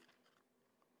 53.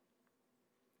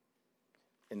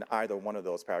 In either one of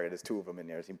those paragraphs, there's two of them in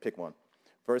there, so you can pick one.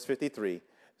 Verse 53,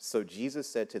 so Jesus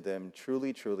said to them,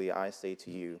 truly, truly, I say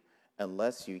to you,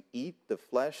 unless you eat the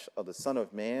flesh of the Son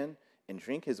of Man and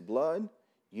drink his blood,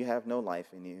 you have no life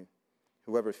in you.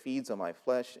 Whoever feeds on my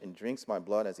flesh and drinks my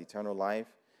blood has eternal life,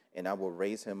 and I will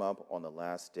raise him up on the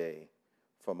last day.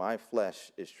 For my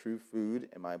flesh is true food,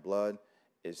 and my blood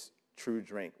is true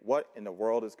drink. What in the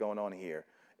world is going on here?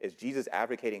 Is Jesus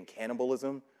advocating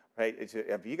cannibalism? Right?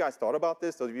 Have you guys thought about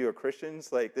this? Those of you who are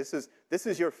Christians, like this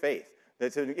is your faith.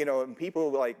 That's,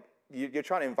 people like you're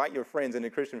trying to invite your friends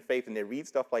into Christian faith, and they read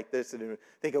stuff like this and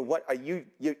think of what are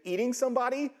you're eating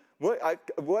somebody? Who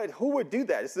would do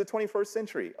that? This is the 21st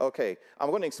century. Okay,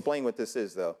 I'm going to explain what this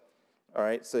is though. All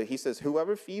right, so he says,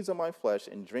 whoever feeds on my flesh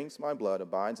and drinks my blood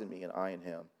abides in me and I in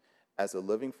him. As the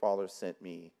living Father sent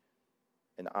me,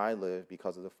 and I live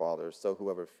because of the Father, so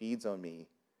whoever feeds on me,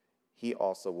 he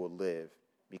also will live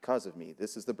because of me.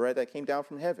 This is the bread that came down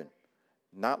from heaven,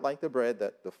 not like the bread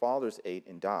that the fathers ate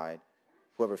and died.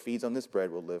 Whoever feeds on this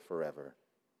bread will live forever.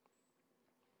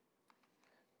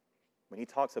 When he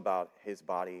talks about his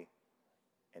body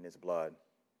and his blood,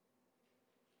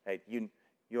 hey, you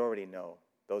already know,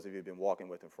 those of you who've been walking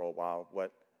with him for a while,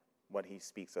 what he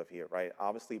speaks of here, right?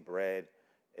 Obviously, bread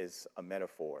is a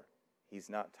metaphor. He's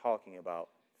not talking about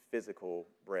physical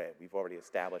bread. We've already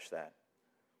established that.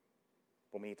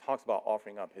 But when he talks about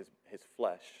offering up his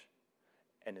flesh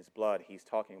and his blood, he's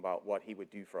talking about what he would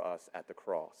do for us at the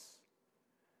cross.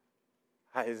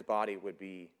 How his body would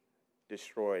be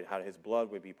destroyed, how his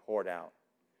blood would be poured out,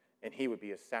 and he would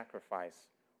be a sacrifice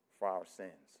for our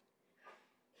sins.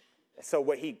 So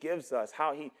what he gives us,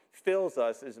 how he fills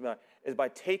us, is by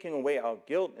taking away our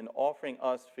guilt and offering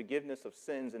us forgiveness of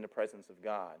sins in the presence of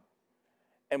God.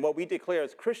 And what we declare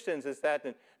as Christians is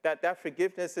that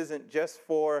forgiveness isn't just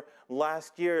for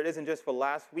last year, it isn't just for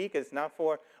last week, it's not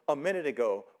for a minute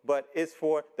ago, but it's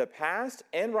for the past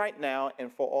and right now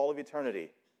and for all of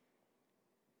eternity.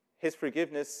 His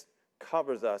forgiveness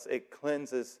covers us, it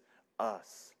cleanses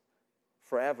us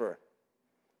forever.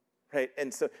 Right?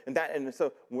 And so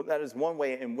that is one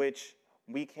way in which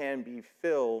we can be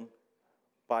filled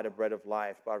by the bread of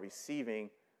life, by receiving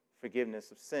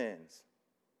forgiveness of sins.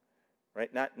 Right?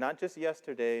 Not just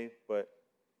yesterday, but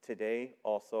today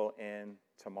also and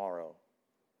tomorrow.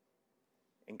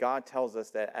 And God tells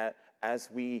us that as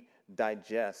we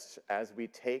digest, as we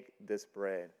take this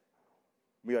bread,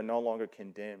 we are no longer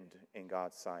condemned in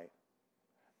God's sight.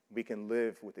 We can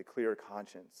live with a clear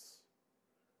conscience.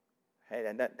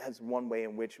 And that's one way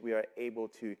in which we are able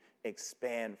to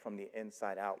expand from the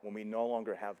inside out, when we no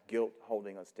longer have guilt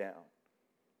holding us down,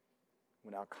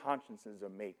 when our consciences are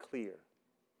made clear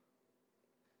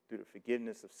through the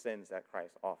forgiveness of sins that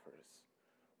Christ offers.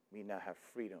 We now have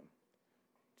freedom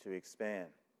to expand.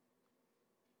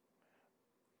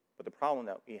 But the problem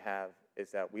that we have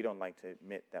is that we don't like to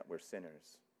admit that we're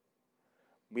sinners.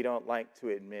 We don't like to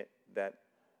admit that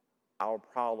our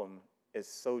problem is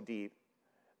so deep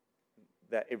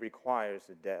that it requires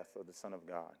the death of the Son of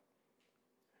God.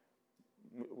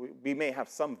 We may have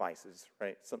some vices,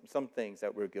 right? Some things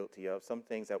that we're guilty of, some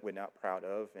things that we're not proud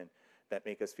of and that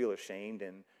make us feel ashamed,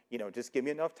 and, just give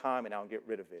me enough time and I'll get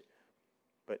rid of it.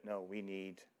 But no, we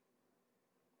need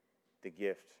the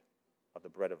gift of the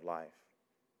bread of life.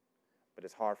 But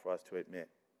it's hard for us to admit.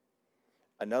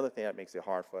 Another thing that makes it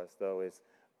hard for us, though, is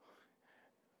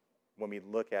when we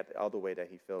look at the other way that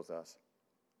he fills us.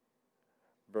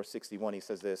 Verse 61, he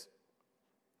says this,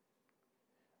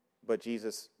 but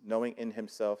Jesus, knowing in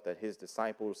himself that his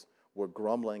disciples were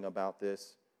grumbling about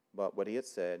this, but what he had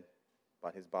said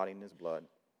about his body and his blood,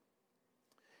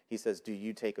 he says, do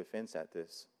you take offense at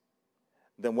this?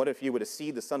 Then what if you were to see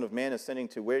the Son of Man ascending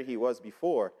to where he was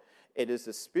before? It is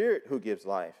the Spirit who gives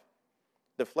life.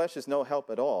 The flesh is no help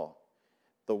at all.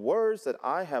 The words that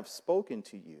I have spoken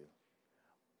to you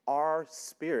are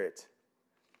spirit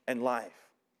and life.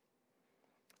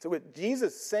 So what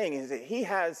Jesus is saying is that he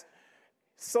has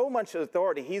so much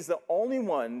authority. He's the only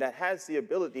one that has the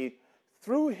ability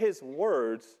through his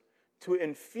words to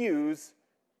infuse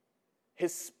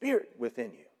his spirit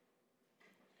within you.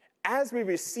 As we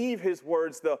receive his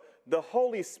words, the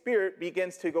Holy Spirit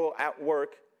begins to go at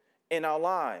work in our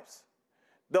lives.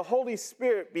 The Holy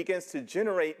Spirit begins to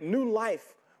generate new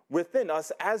life within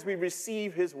us as we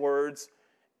receive his words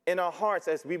in our hearts,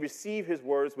 as we receive his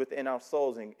words within our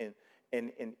souls and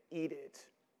eat it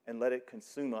and let it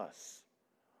consume us.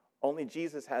 Only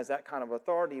Jesus has that kind of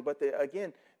authority. But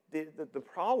the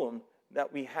problem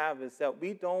that we have is that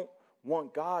we don't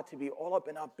want God to be all up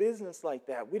in our business like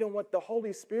that. We don't want the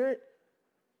Holy Spirit,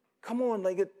 come on,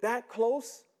 like get that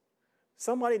close.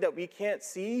 Somebody that we can't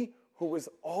see, who is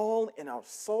all in our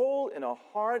soul, in our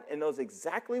heart, and knows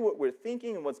exactly what we're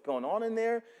thinking and what's going on in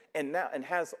there, and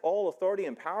has all authority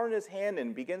and power in his hand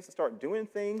and begins to start doing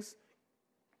things,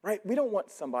 right? We don't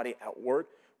want somebody at work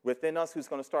within us who's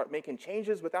going to start making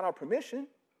changes without our permission.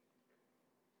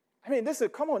 I mean, this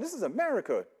is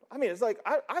America. I mean, it's like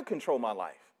I control my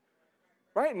life,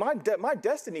 right? My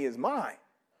destiny is mine,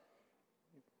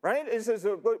 right? It says,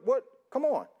 what? Come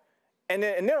on. And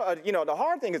there are, the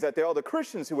hard thing is that there are other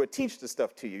Christians who would teach this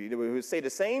stuff to you, who would say the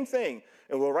same thing,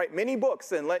 and will write many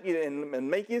books and let you and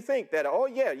make you think that, oh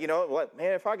yeah, what,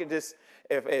 man, if I could just,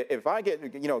 if I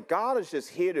get, God is just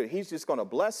here he's just going to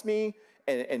bless me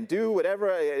and do whatever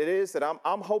it is that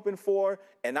I'm hoping for,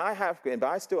 but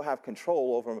I still have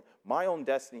control over my own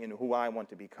destiny and who I want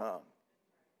to become.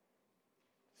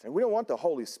 So we don't want the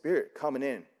Holy Spirit coming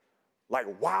in like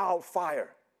wildfire,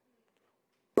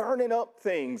 burning up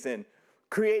things and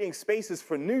creating spaces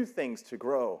for new things to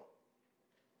grow.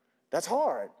 That's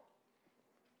hard.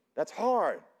 That's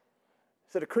hard.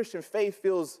 So the Christian faith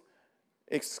feels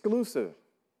exclusive.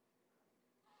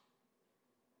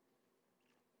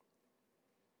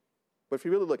 But if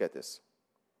you really look at this,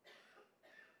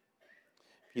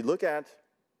 if you look at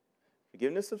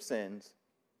forgiveness of sins,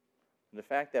 and the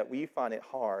fact that we find it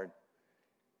hard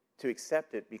to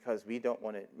accept it because we don't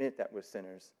want to admit that we're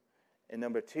sinners, and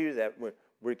number two, that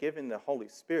we're given the Holy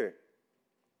Spirit,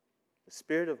 the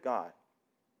Spirit of God,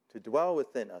 to dwell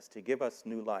within us, to give us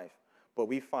new life. But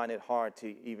we find it hard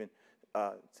to even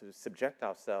to subject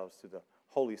ourselves to the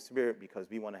Holy Spirit because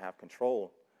we want to have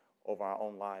control over our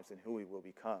own lives and who we will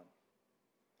become.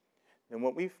 And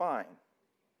what we find is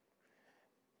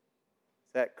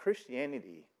that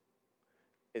Christianity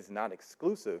is not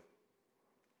exclusive,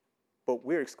 but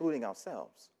we're excluding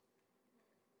ourselves.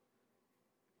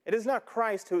 It is not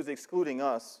Christ who is excluding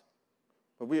us,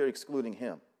 but we are excluding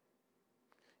him.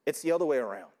 It's the other way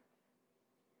around.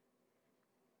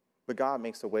 But God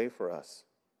makes a way for us.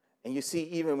 And you see,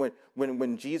 even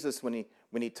when Jesus, when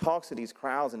he talks to these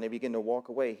crowds and they begin to walk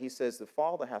away, he says the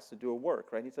Father has to do a work,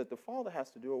 right? He said the Father has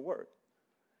to do a work.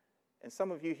 And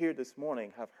some of you here this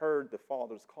morning have heard the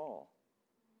Father's call.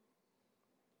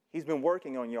 He's been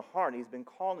working on your heart. He's been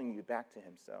calling you back to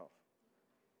himself.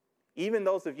 Even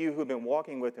those of you who've been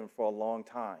walking with him for a long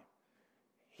time,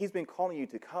 he's been calling you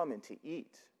to come and to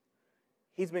eat.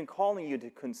 He's been calling you to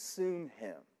consume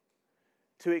him,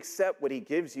 to accept what he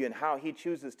gives you and how he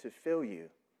chooses to fill you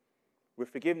with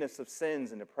forgiveness of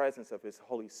sins in the presence of his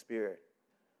Holy Spirit.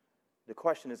 The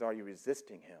question is, are you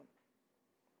resisting him?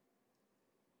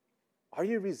 Are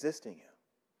you resisting him?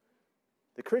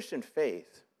 The Christian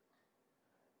faith,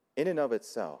 in and of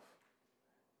itself,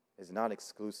 is not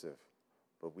exclusive,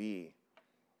 but we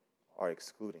are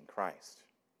excluding Christ.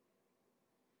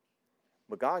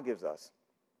 What God gives us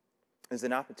is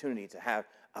an opportunity to have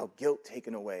our guilt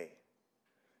taken away,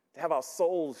 to have our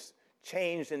souls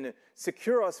changed and to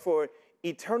secure us for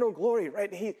eternal glory,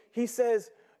 right? He says,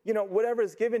 whatever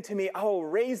is given to me, I will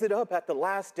raise it up at the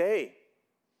last day.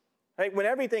 Right? When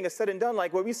everything is said and done,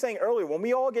 like what we were saying earlier, when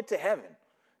we all get to heaven,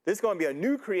 there's going to be a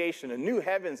new creation, a new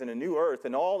heavens and a new earth,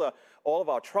 and all of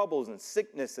our troubles and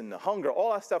sickness and the hunger,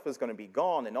 all that stuff is going to be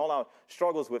gone, and all our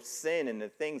struggles with sin and the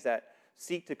things that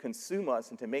seek to consume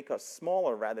us and to make us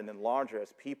smaller rather than larger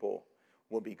as people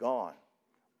will be gone.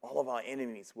 All of our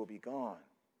enemies will be gone.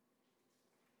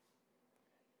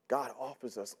 God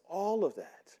offers us all of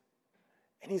that.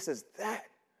 And he says, that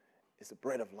is the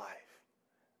bread of life.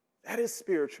 That is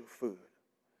spiritual food.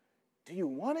 Do you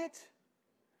want it?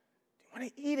 Do you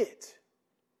want to eat it?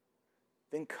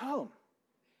 Then come.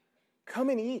 Come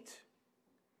and eat.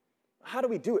 How do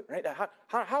we do it, right?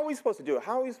 How are we supposed to do it?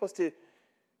 How are we supposed to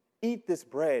eat this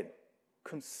bread,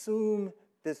 consume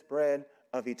this bread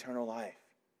of eternal life?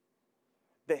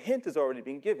 The hint has already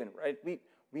been given, right?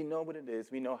 We know what it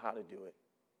is. We know how to do it.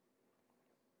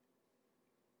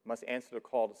 We must answer the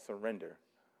call to surrender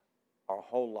our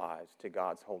whole lives to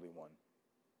God's Holy One.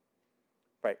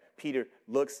 Right? Peter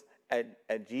looks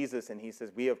at Jesus and he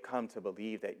says, we have come to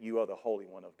believe that you are the Holy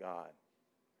One of God.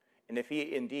 And if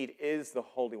he indeed is the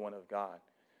Holy One of God,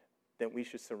 then we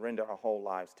should surrender our whole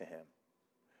lives to him.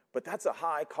 But that's a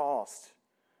high cost.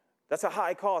 That's a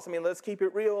high cost. I mean, let's keep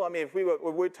it real. I mean, if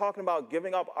we're talking about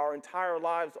giving up our entire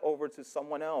lives over to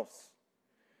someone else,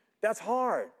 that's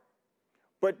hard.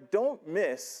 But don't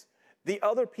miss the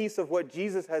other piece of what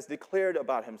Jesus has declared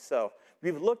about himself.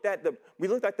 We've looked at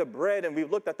the bread and we've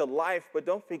looked at the life, but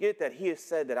don't forget that he has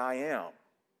said that I am.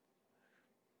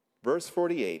 Verse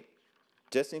 48,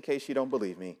 just in case you don't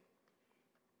believe me,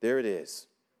 there it is.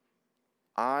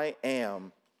 I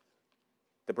am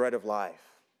the bread of life.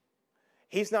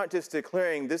 He's not just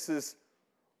declaring this is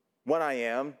what I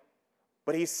am,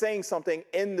 but he's saying something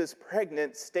in this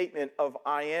pregnant statement of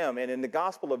I am. And in the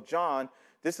Gospel of John,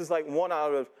 this is like one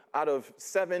out of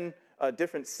 7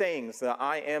 different sayings, the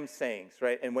I am sayings,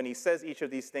 right? And when he says each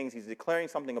of these things, he's declaring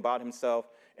something about himself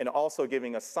and also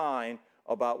giving a sign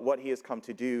about what he has come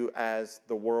to do as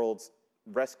the world's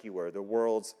rescuer, the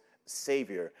world's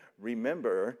savior.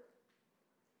 Remember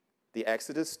the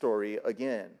Exodus story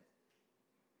again,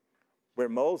 where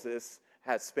Moses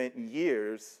had spent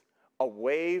years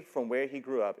away from where he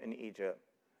grew up in Egypt.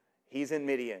 He's in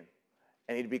Midian,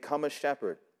 and he'd become a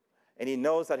shepherd. And he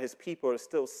knows that his people are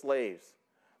still slaves,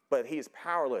 but he is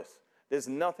powerless. There's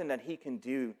nothing that he can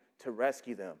do to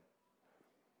rescue them.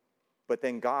 But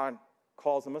then God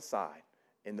calls him aside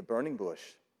in the burning bush,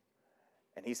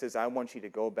 and he says, I want you to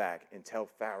go back and tell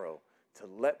Pharaoh to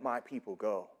let my people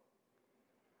go.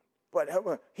 But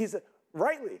he's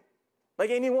rightly, like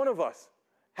any one of us,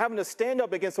 having to stand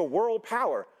up against a world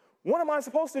power. What am I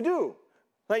supposed to do?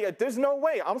 Like, there's no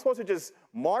way. I'm supposed to just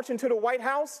march into the White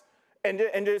House and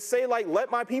just say, like,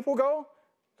 let my people go?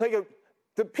 Like,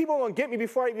 the people are going to get me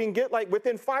before I even get, like,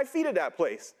 within 5 feet of that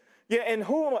place. Yeah, and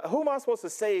who am I supposed to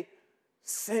say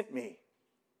sent me?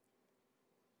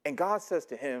 And God says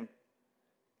to him,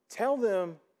 tell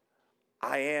them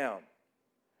I am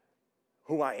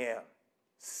who I am,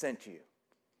 sent you.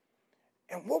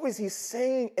 And what was he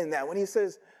saying in that? When he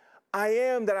says, I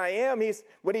am that I am,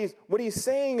 what he's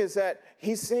saying is that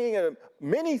he's saying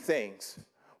many things.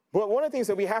 But one of the things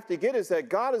that we have to get is that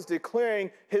God is declaring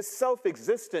his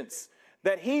self-existence,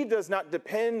 that he does not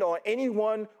depend on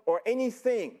anyone or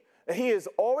anything, that he has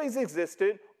always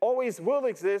existed, always will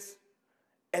exist,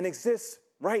 and exists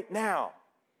right now.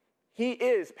 He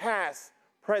is past,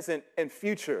 present, and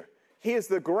future. He is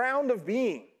the ground of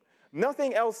being.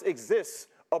 Nothing else exists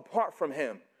apart from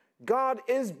him. God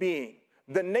is being.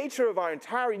 The nature of our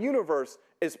entire universe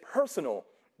is personal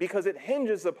because it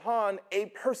hinges upon a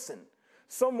person,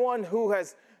 someone who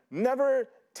has never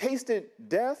tasted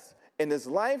death in his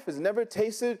life, has never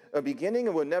tasted a beginning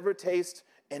and will never taste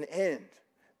an end.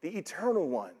 The eternal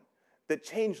one, the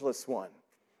changeless one.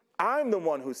 I'm the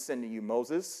one who's sending you,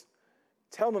 Moses.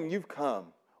 Tell them you've come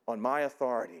on my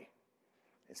authority.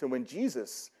 And so when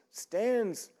Jesus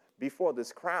stands before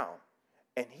this crowd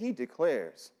and he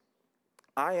declares,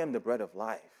 I am the bread of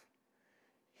life,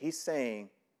 he's saying,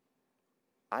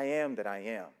 I am that I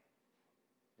am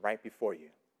right before you.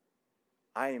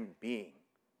 I am being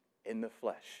in the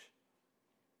flesh,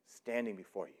 standing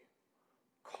before you,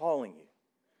 calling you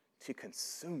to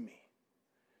consume me,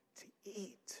 to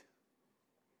eat.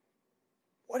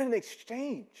 What an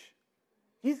exchange.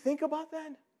 You think about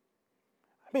that?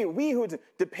 I mean, we who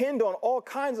depend on all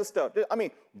kinds of stuff. I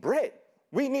mean, bread.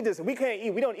 We need this. We can't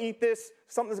eat. We don't eat this.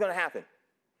 Something's going to happen.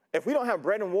 If we don't have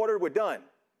bread and water, we're done.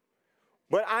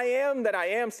 But I am that I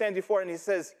am stands before, and he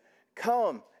says,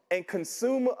 come and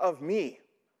consume of me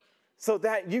so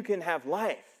that you can have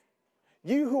life.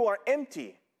 You who are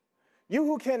empty, you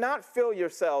who cannot fill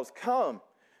yourselves, come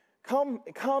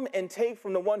and take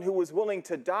from the one who was willing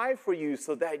to die for you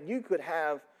so that you could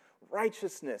have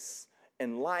righteousness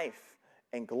and life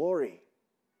and glory.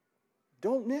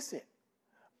 Don't miss it.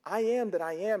 I am that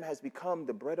I am has become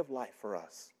the bread of life for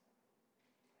us.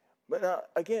 But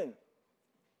again,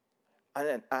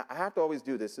 I have to always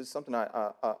do this. This is something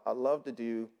I love to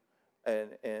do,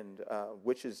 and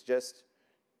which is just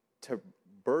to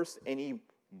burst any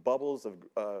bubbles of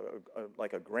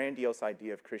like a grandiose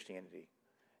idea of Christianity.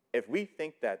 If we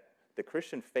think that the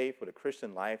Christian faith or the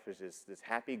Christian life is just this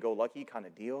happy-go-lucky kind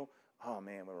of deal, oh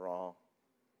man, we're wrong.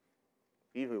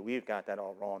 We've got that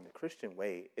all wrong. The Christian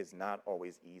way is not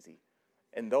always easy.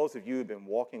 And those of you who've been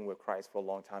walking with Christ for a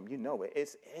long time, you know it.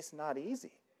 It's not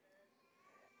easy.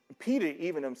 Peter,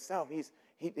 even himself,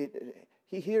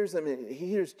 he hears him. He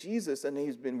hears Jesus, and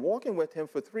he's been walking with him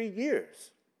for 3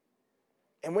 years.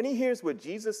 And when he hears what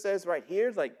Jesus says right here,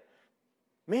 it's like,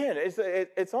 man,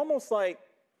 it's almost like,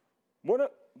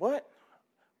 what?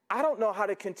 I don't know how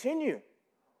to continue.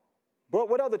 But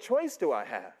what other choice do I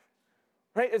have?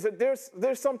 Right? Is that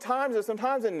there's sometimes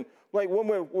in like when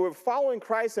we're following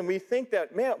Christ and we think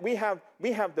that, man, we have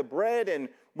the bread and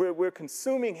we're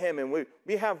consuming him and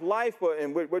we have life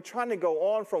and we're trying to go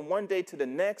on from one day to the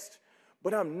next,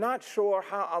 but I'm not sure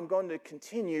how I'm going to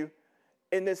continue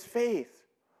in this faith.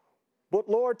 But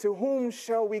Lord, to whom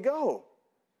shall we go?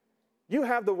 You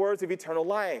have the words of eternal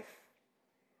life.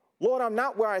 Lord, I'm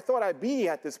not where I thought I'd be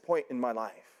at this point in my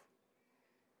life.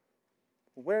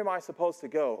 Where am I supposed to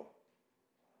go?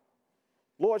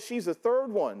 Lord, she's the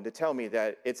third one to tell me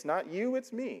that it's not you,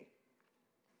 it's me.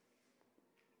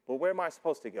 But where am I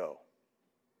supposed to go?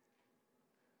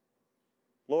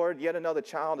 Lord, yet another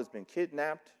child has been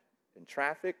kidnapped and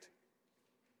trafficked.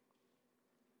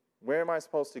 Where am I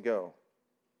supposed to go?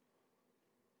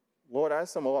 Lord,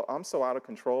 I'm so out of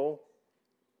control,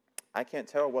 I can't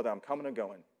tell whether I'm coming or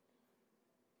going.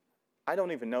 I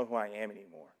don't even know who I am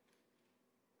anymore.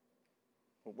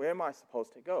 But where am I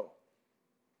supposed to go?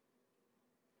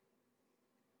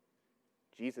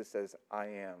 Jesus says, I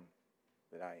am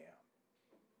that I am.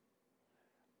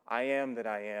 I am that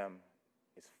I am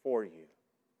is for you.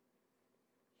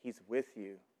 He's with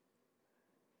you.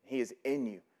 He is in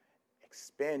you,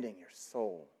 expanding your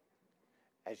soul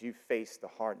as you face the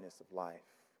hardness of life.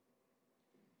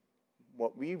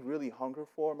 What we really hunger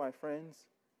for, my friends,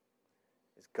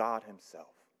 is God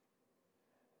himself.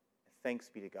 And thanks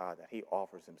be to God that he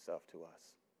offers himself to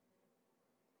us.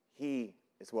 He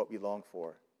is what we long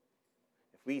for.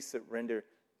 If we surrender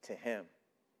to him,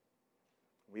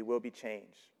 we will be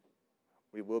changed.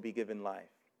 We will be given life.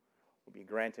 We'll be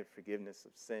granted forgiveness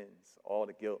of sins, all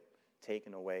the guilt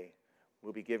taken away.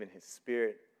 We'll be given his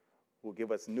spirit, who will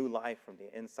give us new life from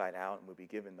the inside out, and we'll be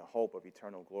given the hope of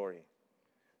eternal glory.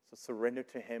 So surrender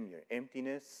to him your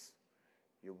emptiness,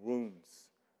 your wounds.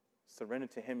 Surrender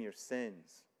to him your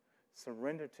sins.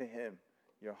 Surrender to him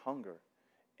your hunger,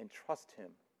 and trust him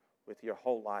with your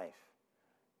whole life,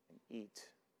 and eat.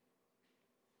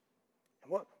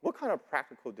 And what kind of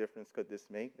practical difference could this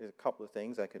make? There's a couple of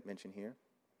things I could mention here.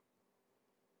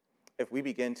 If we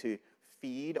begin to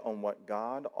feed on what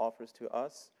God offers to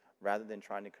us rather than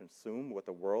trying to consume what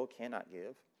the world cannot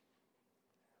give,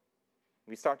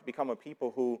 we start to become a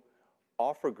people who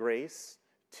offer grace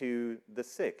to the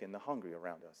sick and the hungry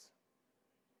around us.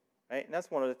 Right? And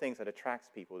that's one of the things that attracts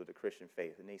people to the Christian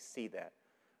faith, and they see that,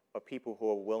 of people who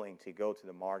are willing to go to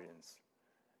the margins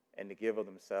and to give of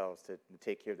themselves to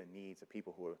take care of the needs of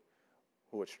people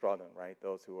who are struggling, right?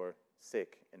 Those who are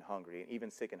sick and hungry, and even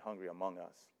sick and hungry among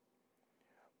us.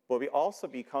 But we also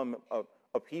become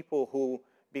a people who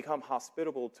become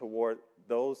hospitable toward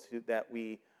those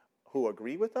who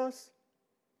agree with us,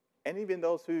 and even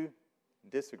those who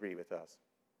disagree with us.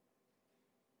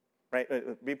 Right?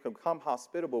 We become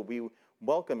hospitable. We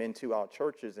welcome into our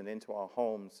churches and into our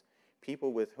homes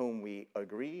people with whom we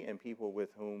agree and people with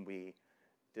whom we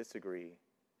disagree.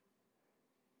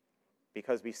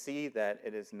 Because we see that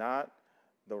it is not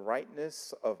the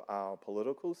rightness of our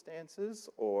political stances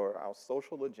or our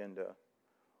social agenda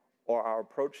or our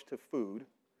approach to food,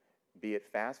 be it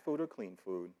fast food or clean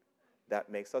food,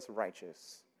 that makes us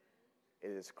righteous.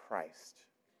 It is Christ.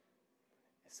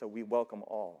 So we welcome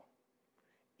all,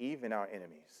 even our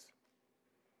enemies.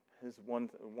 This is one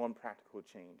practical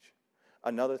change.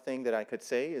 Another thing that I could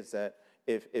say is that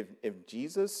if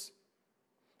Jesus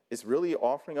is really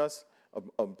offering us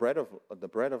the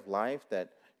bread of life that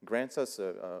grants us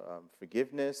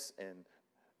forgiveness and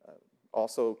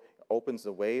also opens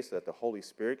the way so that the Holy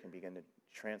Spirit can begin to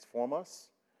transform us,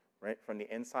 right, from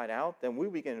the inside out, then we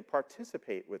begin to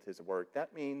participate with his work.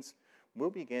 That means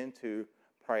we'll begin to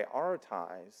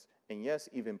prioritize and, yes,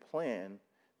 even plan,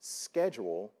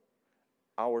 schedule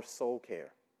our soul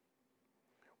care.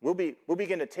 We'll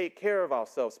begin to take care of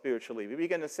ourselves spiritually. We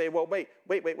begin to say, well, wait.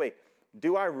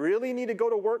 Do I really need to go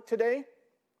to work today?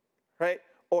 Right?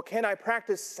 Or can I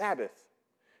practice Sabbath?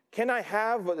 Can I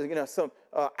have some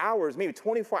hours, maybe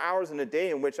 24 hours in a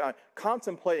day in which I'm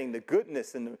contemplating the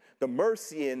goodness and the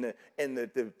mercy and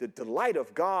the delight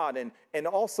of God and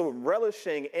also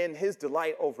relishing in his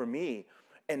delight over me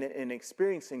and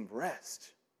experiencing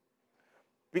rest?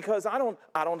 Because I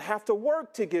don't have to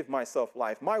work to give myself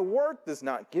life. My work does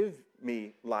not give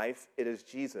me life. It is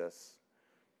Jesus.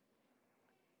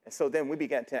 And so then we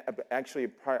began to actually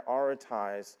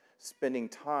prioritize spending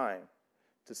time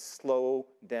to slow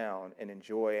down and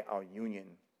enjoy our union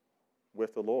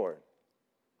with the Lord.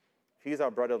 If he's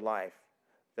our bread of life,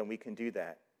 then we can do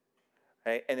that.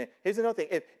 Right? And here's another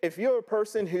thing. If you're a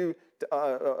person who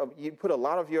you put a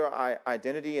lot of your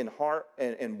identity and heart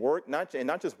and work, not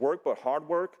just work, but hard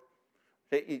work,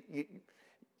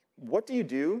 what do you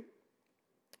do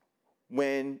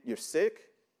when you're sick,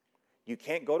 you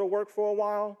can't go to work for a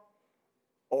while,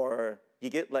 or you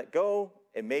get let go,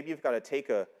 and maybe you've got to take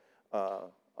a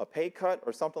pay cut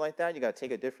or something like that, you got to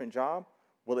take a different job?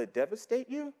 Will it devastate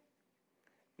you?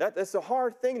 That's a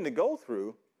hard thing to go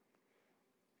through.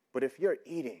 But if you're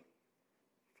eating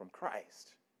from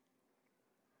Christ,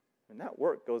 when that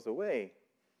work goes away,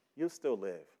 you'll still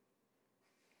live.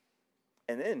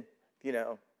 And then,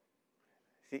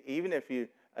 see, even if you,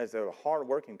 as a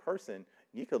hardworking person,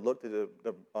 you could look to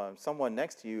someone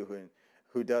next to you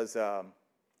who does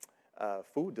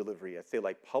food delivery, say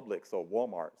like Publix or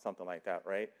Walmart, something like that,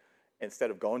 right? Instead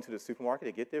of going to the supermarket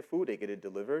to get their food, they get it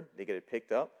delivered, they get it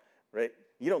picked up, right?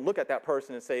 You don't look at that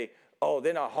person and say, oh,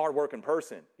 they're not a hardworking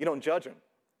person. You don't judge them,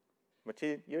 but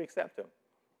you accept them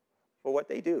for what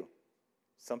they do.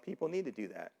 Some people need to do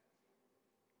that.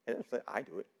 And it's like, I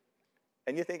do it.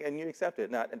 And you think, and you accept it.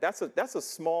 Now, and that's a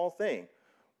small thing.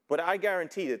 But I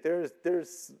guarantee that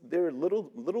there are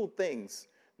little things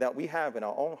that we have in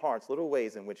our own hearts, little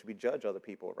ways in which we judge other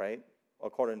people, right?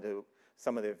 According to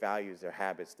some of their values, their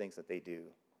habits, things that they do.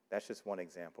 That's just one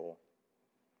example.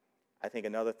 I think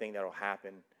another thing that will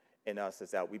happen in us is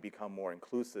that we become more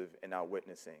inclusive in our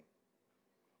witnessing.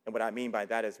 And what I mean by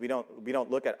that is we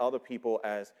don't look at other people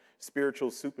as spiritual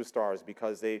superstars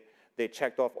because they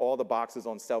checked off all the boxes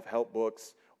on self-help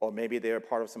books, or maybe they're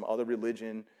part of some other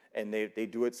religion and they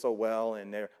do it so well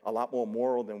and they're a lot more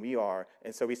moral than we are.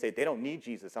 And so we say, they don't need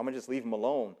Jesus. I'm going to just leave them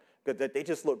alone because they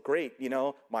just look great.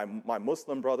 My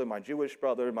Muslim brother, my Jewish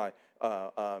brother, my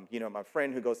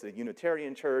friend who goes to the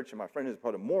Unitarian church, and my friend who's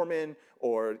part of Mormon,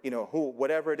 or,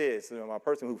 whatever it is, my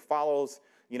person who follows,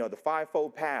 the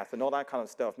fivefold path and all that kind of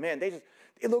stuff. Man, they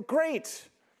look great.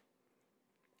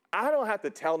 I don't have to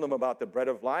tell them about the bread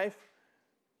of life.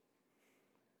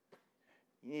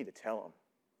 You need to tell them.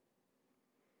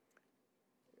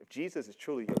 If Jesus is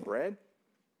truly your bread,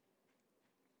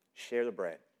 share the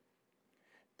bread.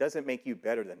 Doesn't make you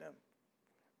better than them.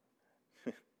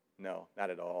 No, not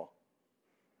at all.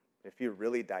 If you're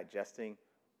really digesting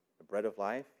the bread of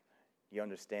life, you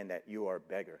understand that you are a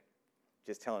beggar,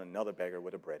 just telling another beggar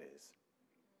what a bread is.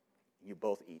 You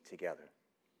both eat together.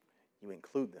 You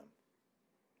include them.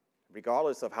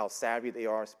 Regardless of how savvy they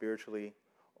are spiritually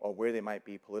or where they might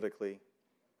be politically,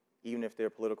 even if they're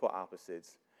political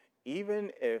opposites,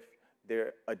 even if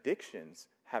their addictions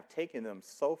have taken them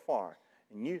so far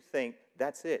and you think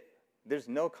that's it, there's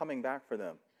no coming back for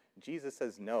them. Jesus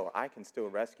says, no, I can still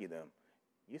rescue them.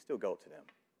 You still go to them.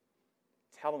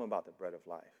 Tell them about the bread of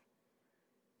life,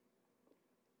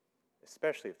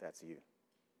 especially if that's you.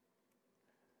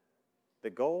 The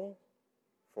goal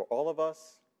for all of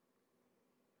us,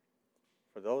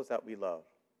 for those that we love,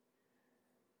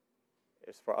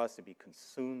 is for us to be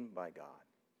consumed by God.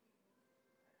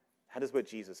 That is what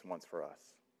Jesus wants for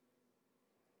us.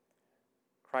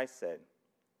 Christ said,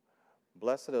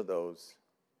 blessed are those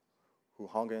who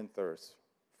hunger and thirst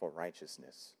for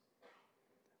righteousness,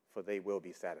 for they will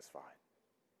be satisfied.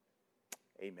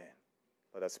 Amen.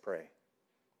 Let us pray.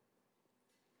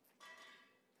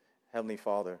 Heavenly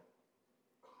Father,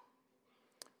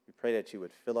 we pray that you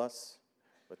would fill us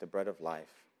with the bread of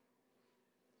life.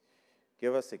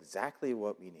 Give us exactly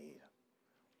what we need,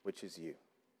 which is you.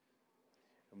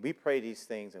 And we pray these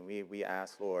things and we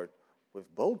ask, Lord,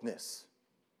 with boldness,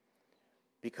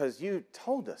 because you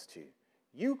told us to.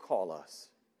 You call us.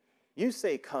 You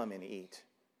say, come and eat.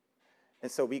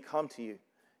 And so we come to you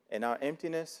in our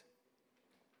emptiness.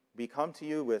 We come to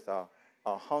you with our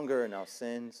hunger and our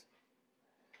sins.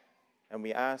 And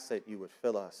we ask that you would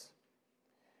fill us.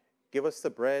 Give us the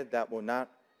bread that will not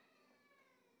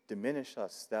diminish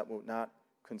us, that will not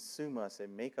consume us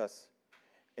and make us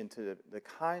into the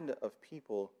kind of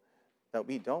people that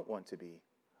we don't want to be,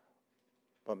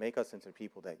 but make us into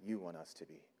people that you want us to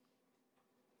be.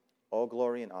 All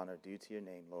glory and honor due to your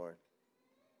name, Lord.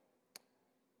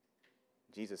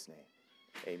 In Jesus' name,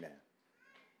 Amen.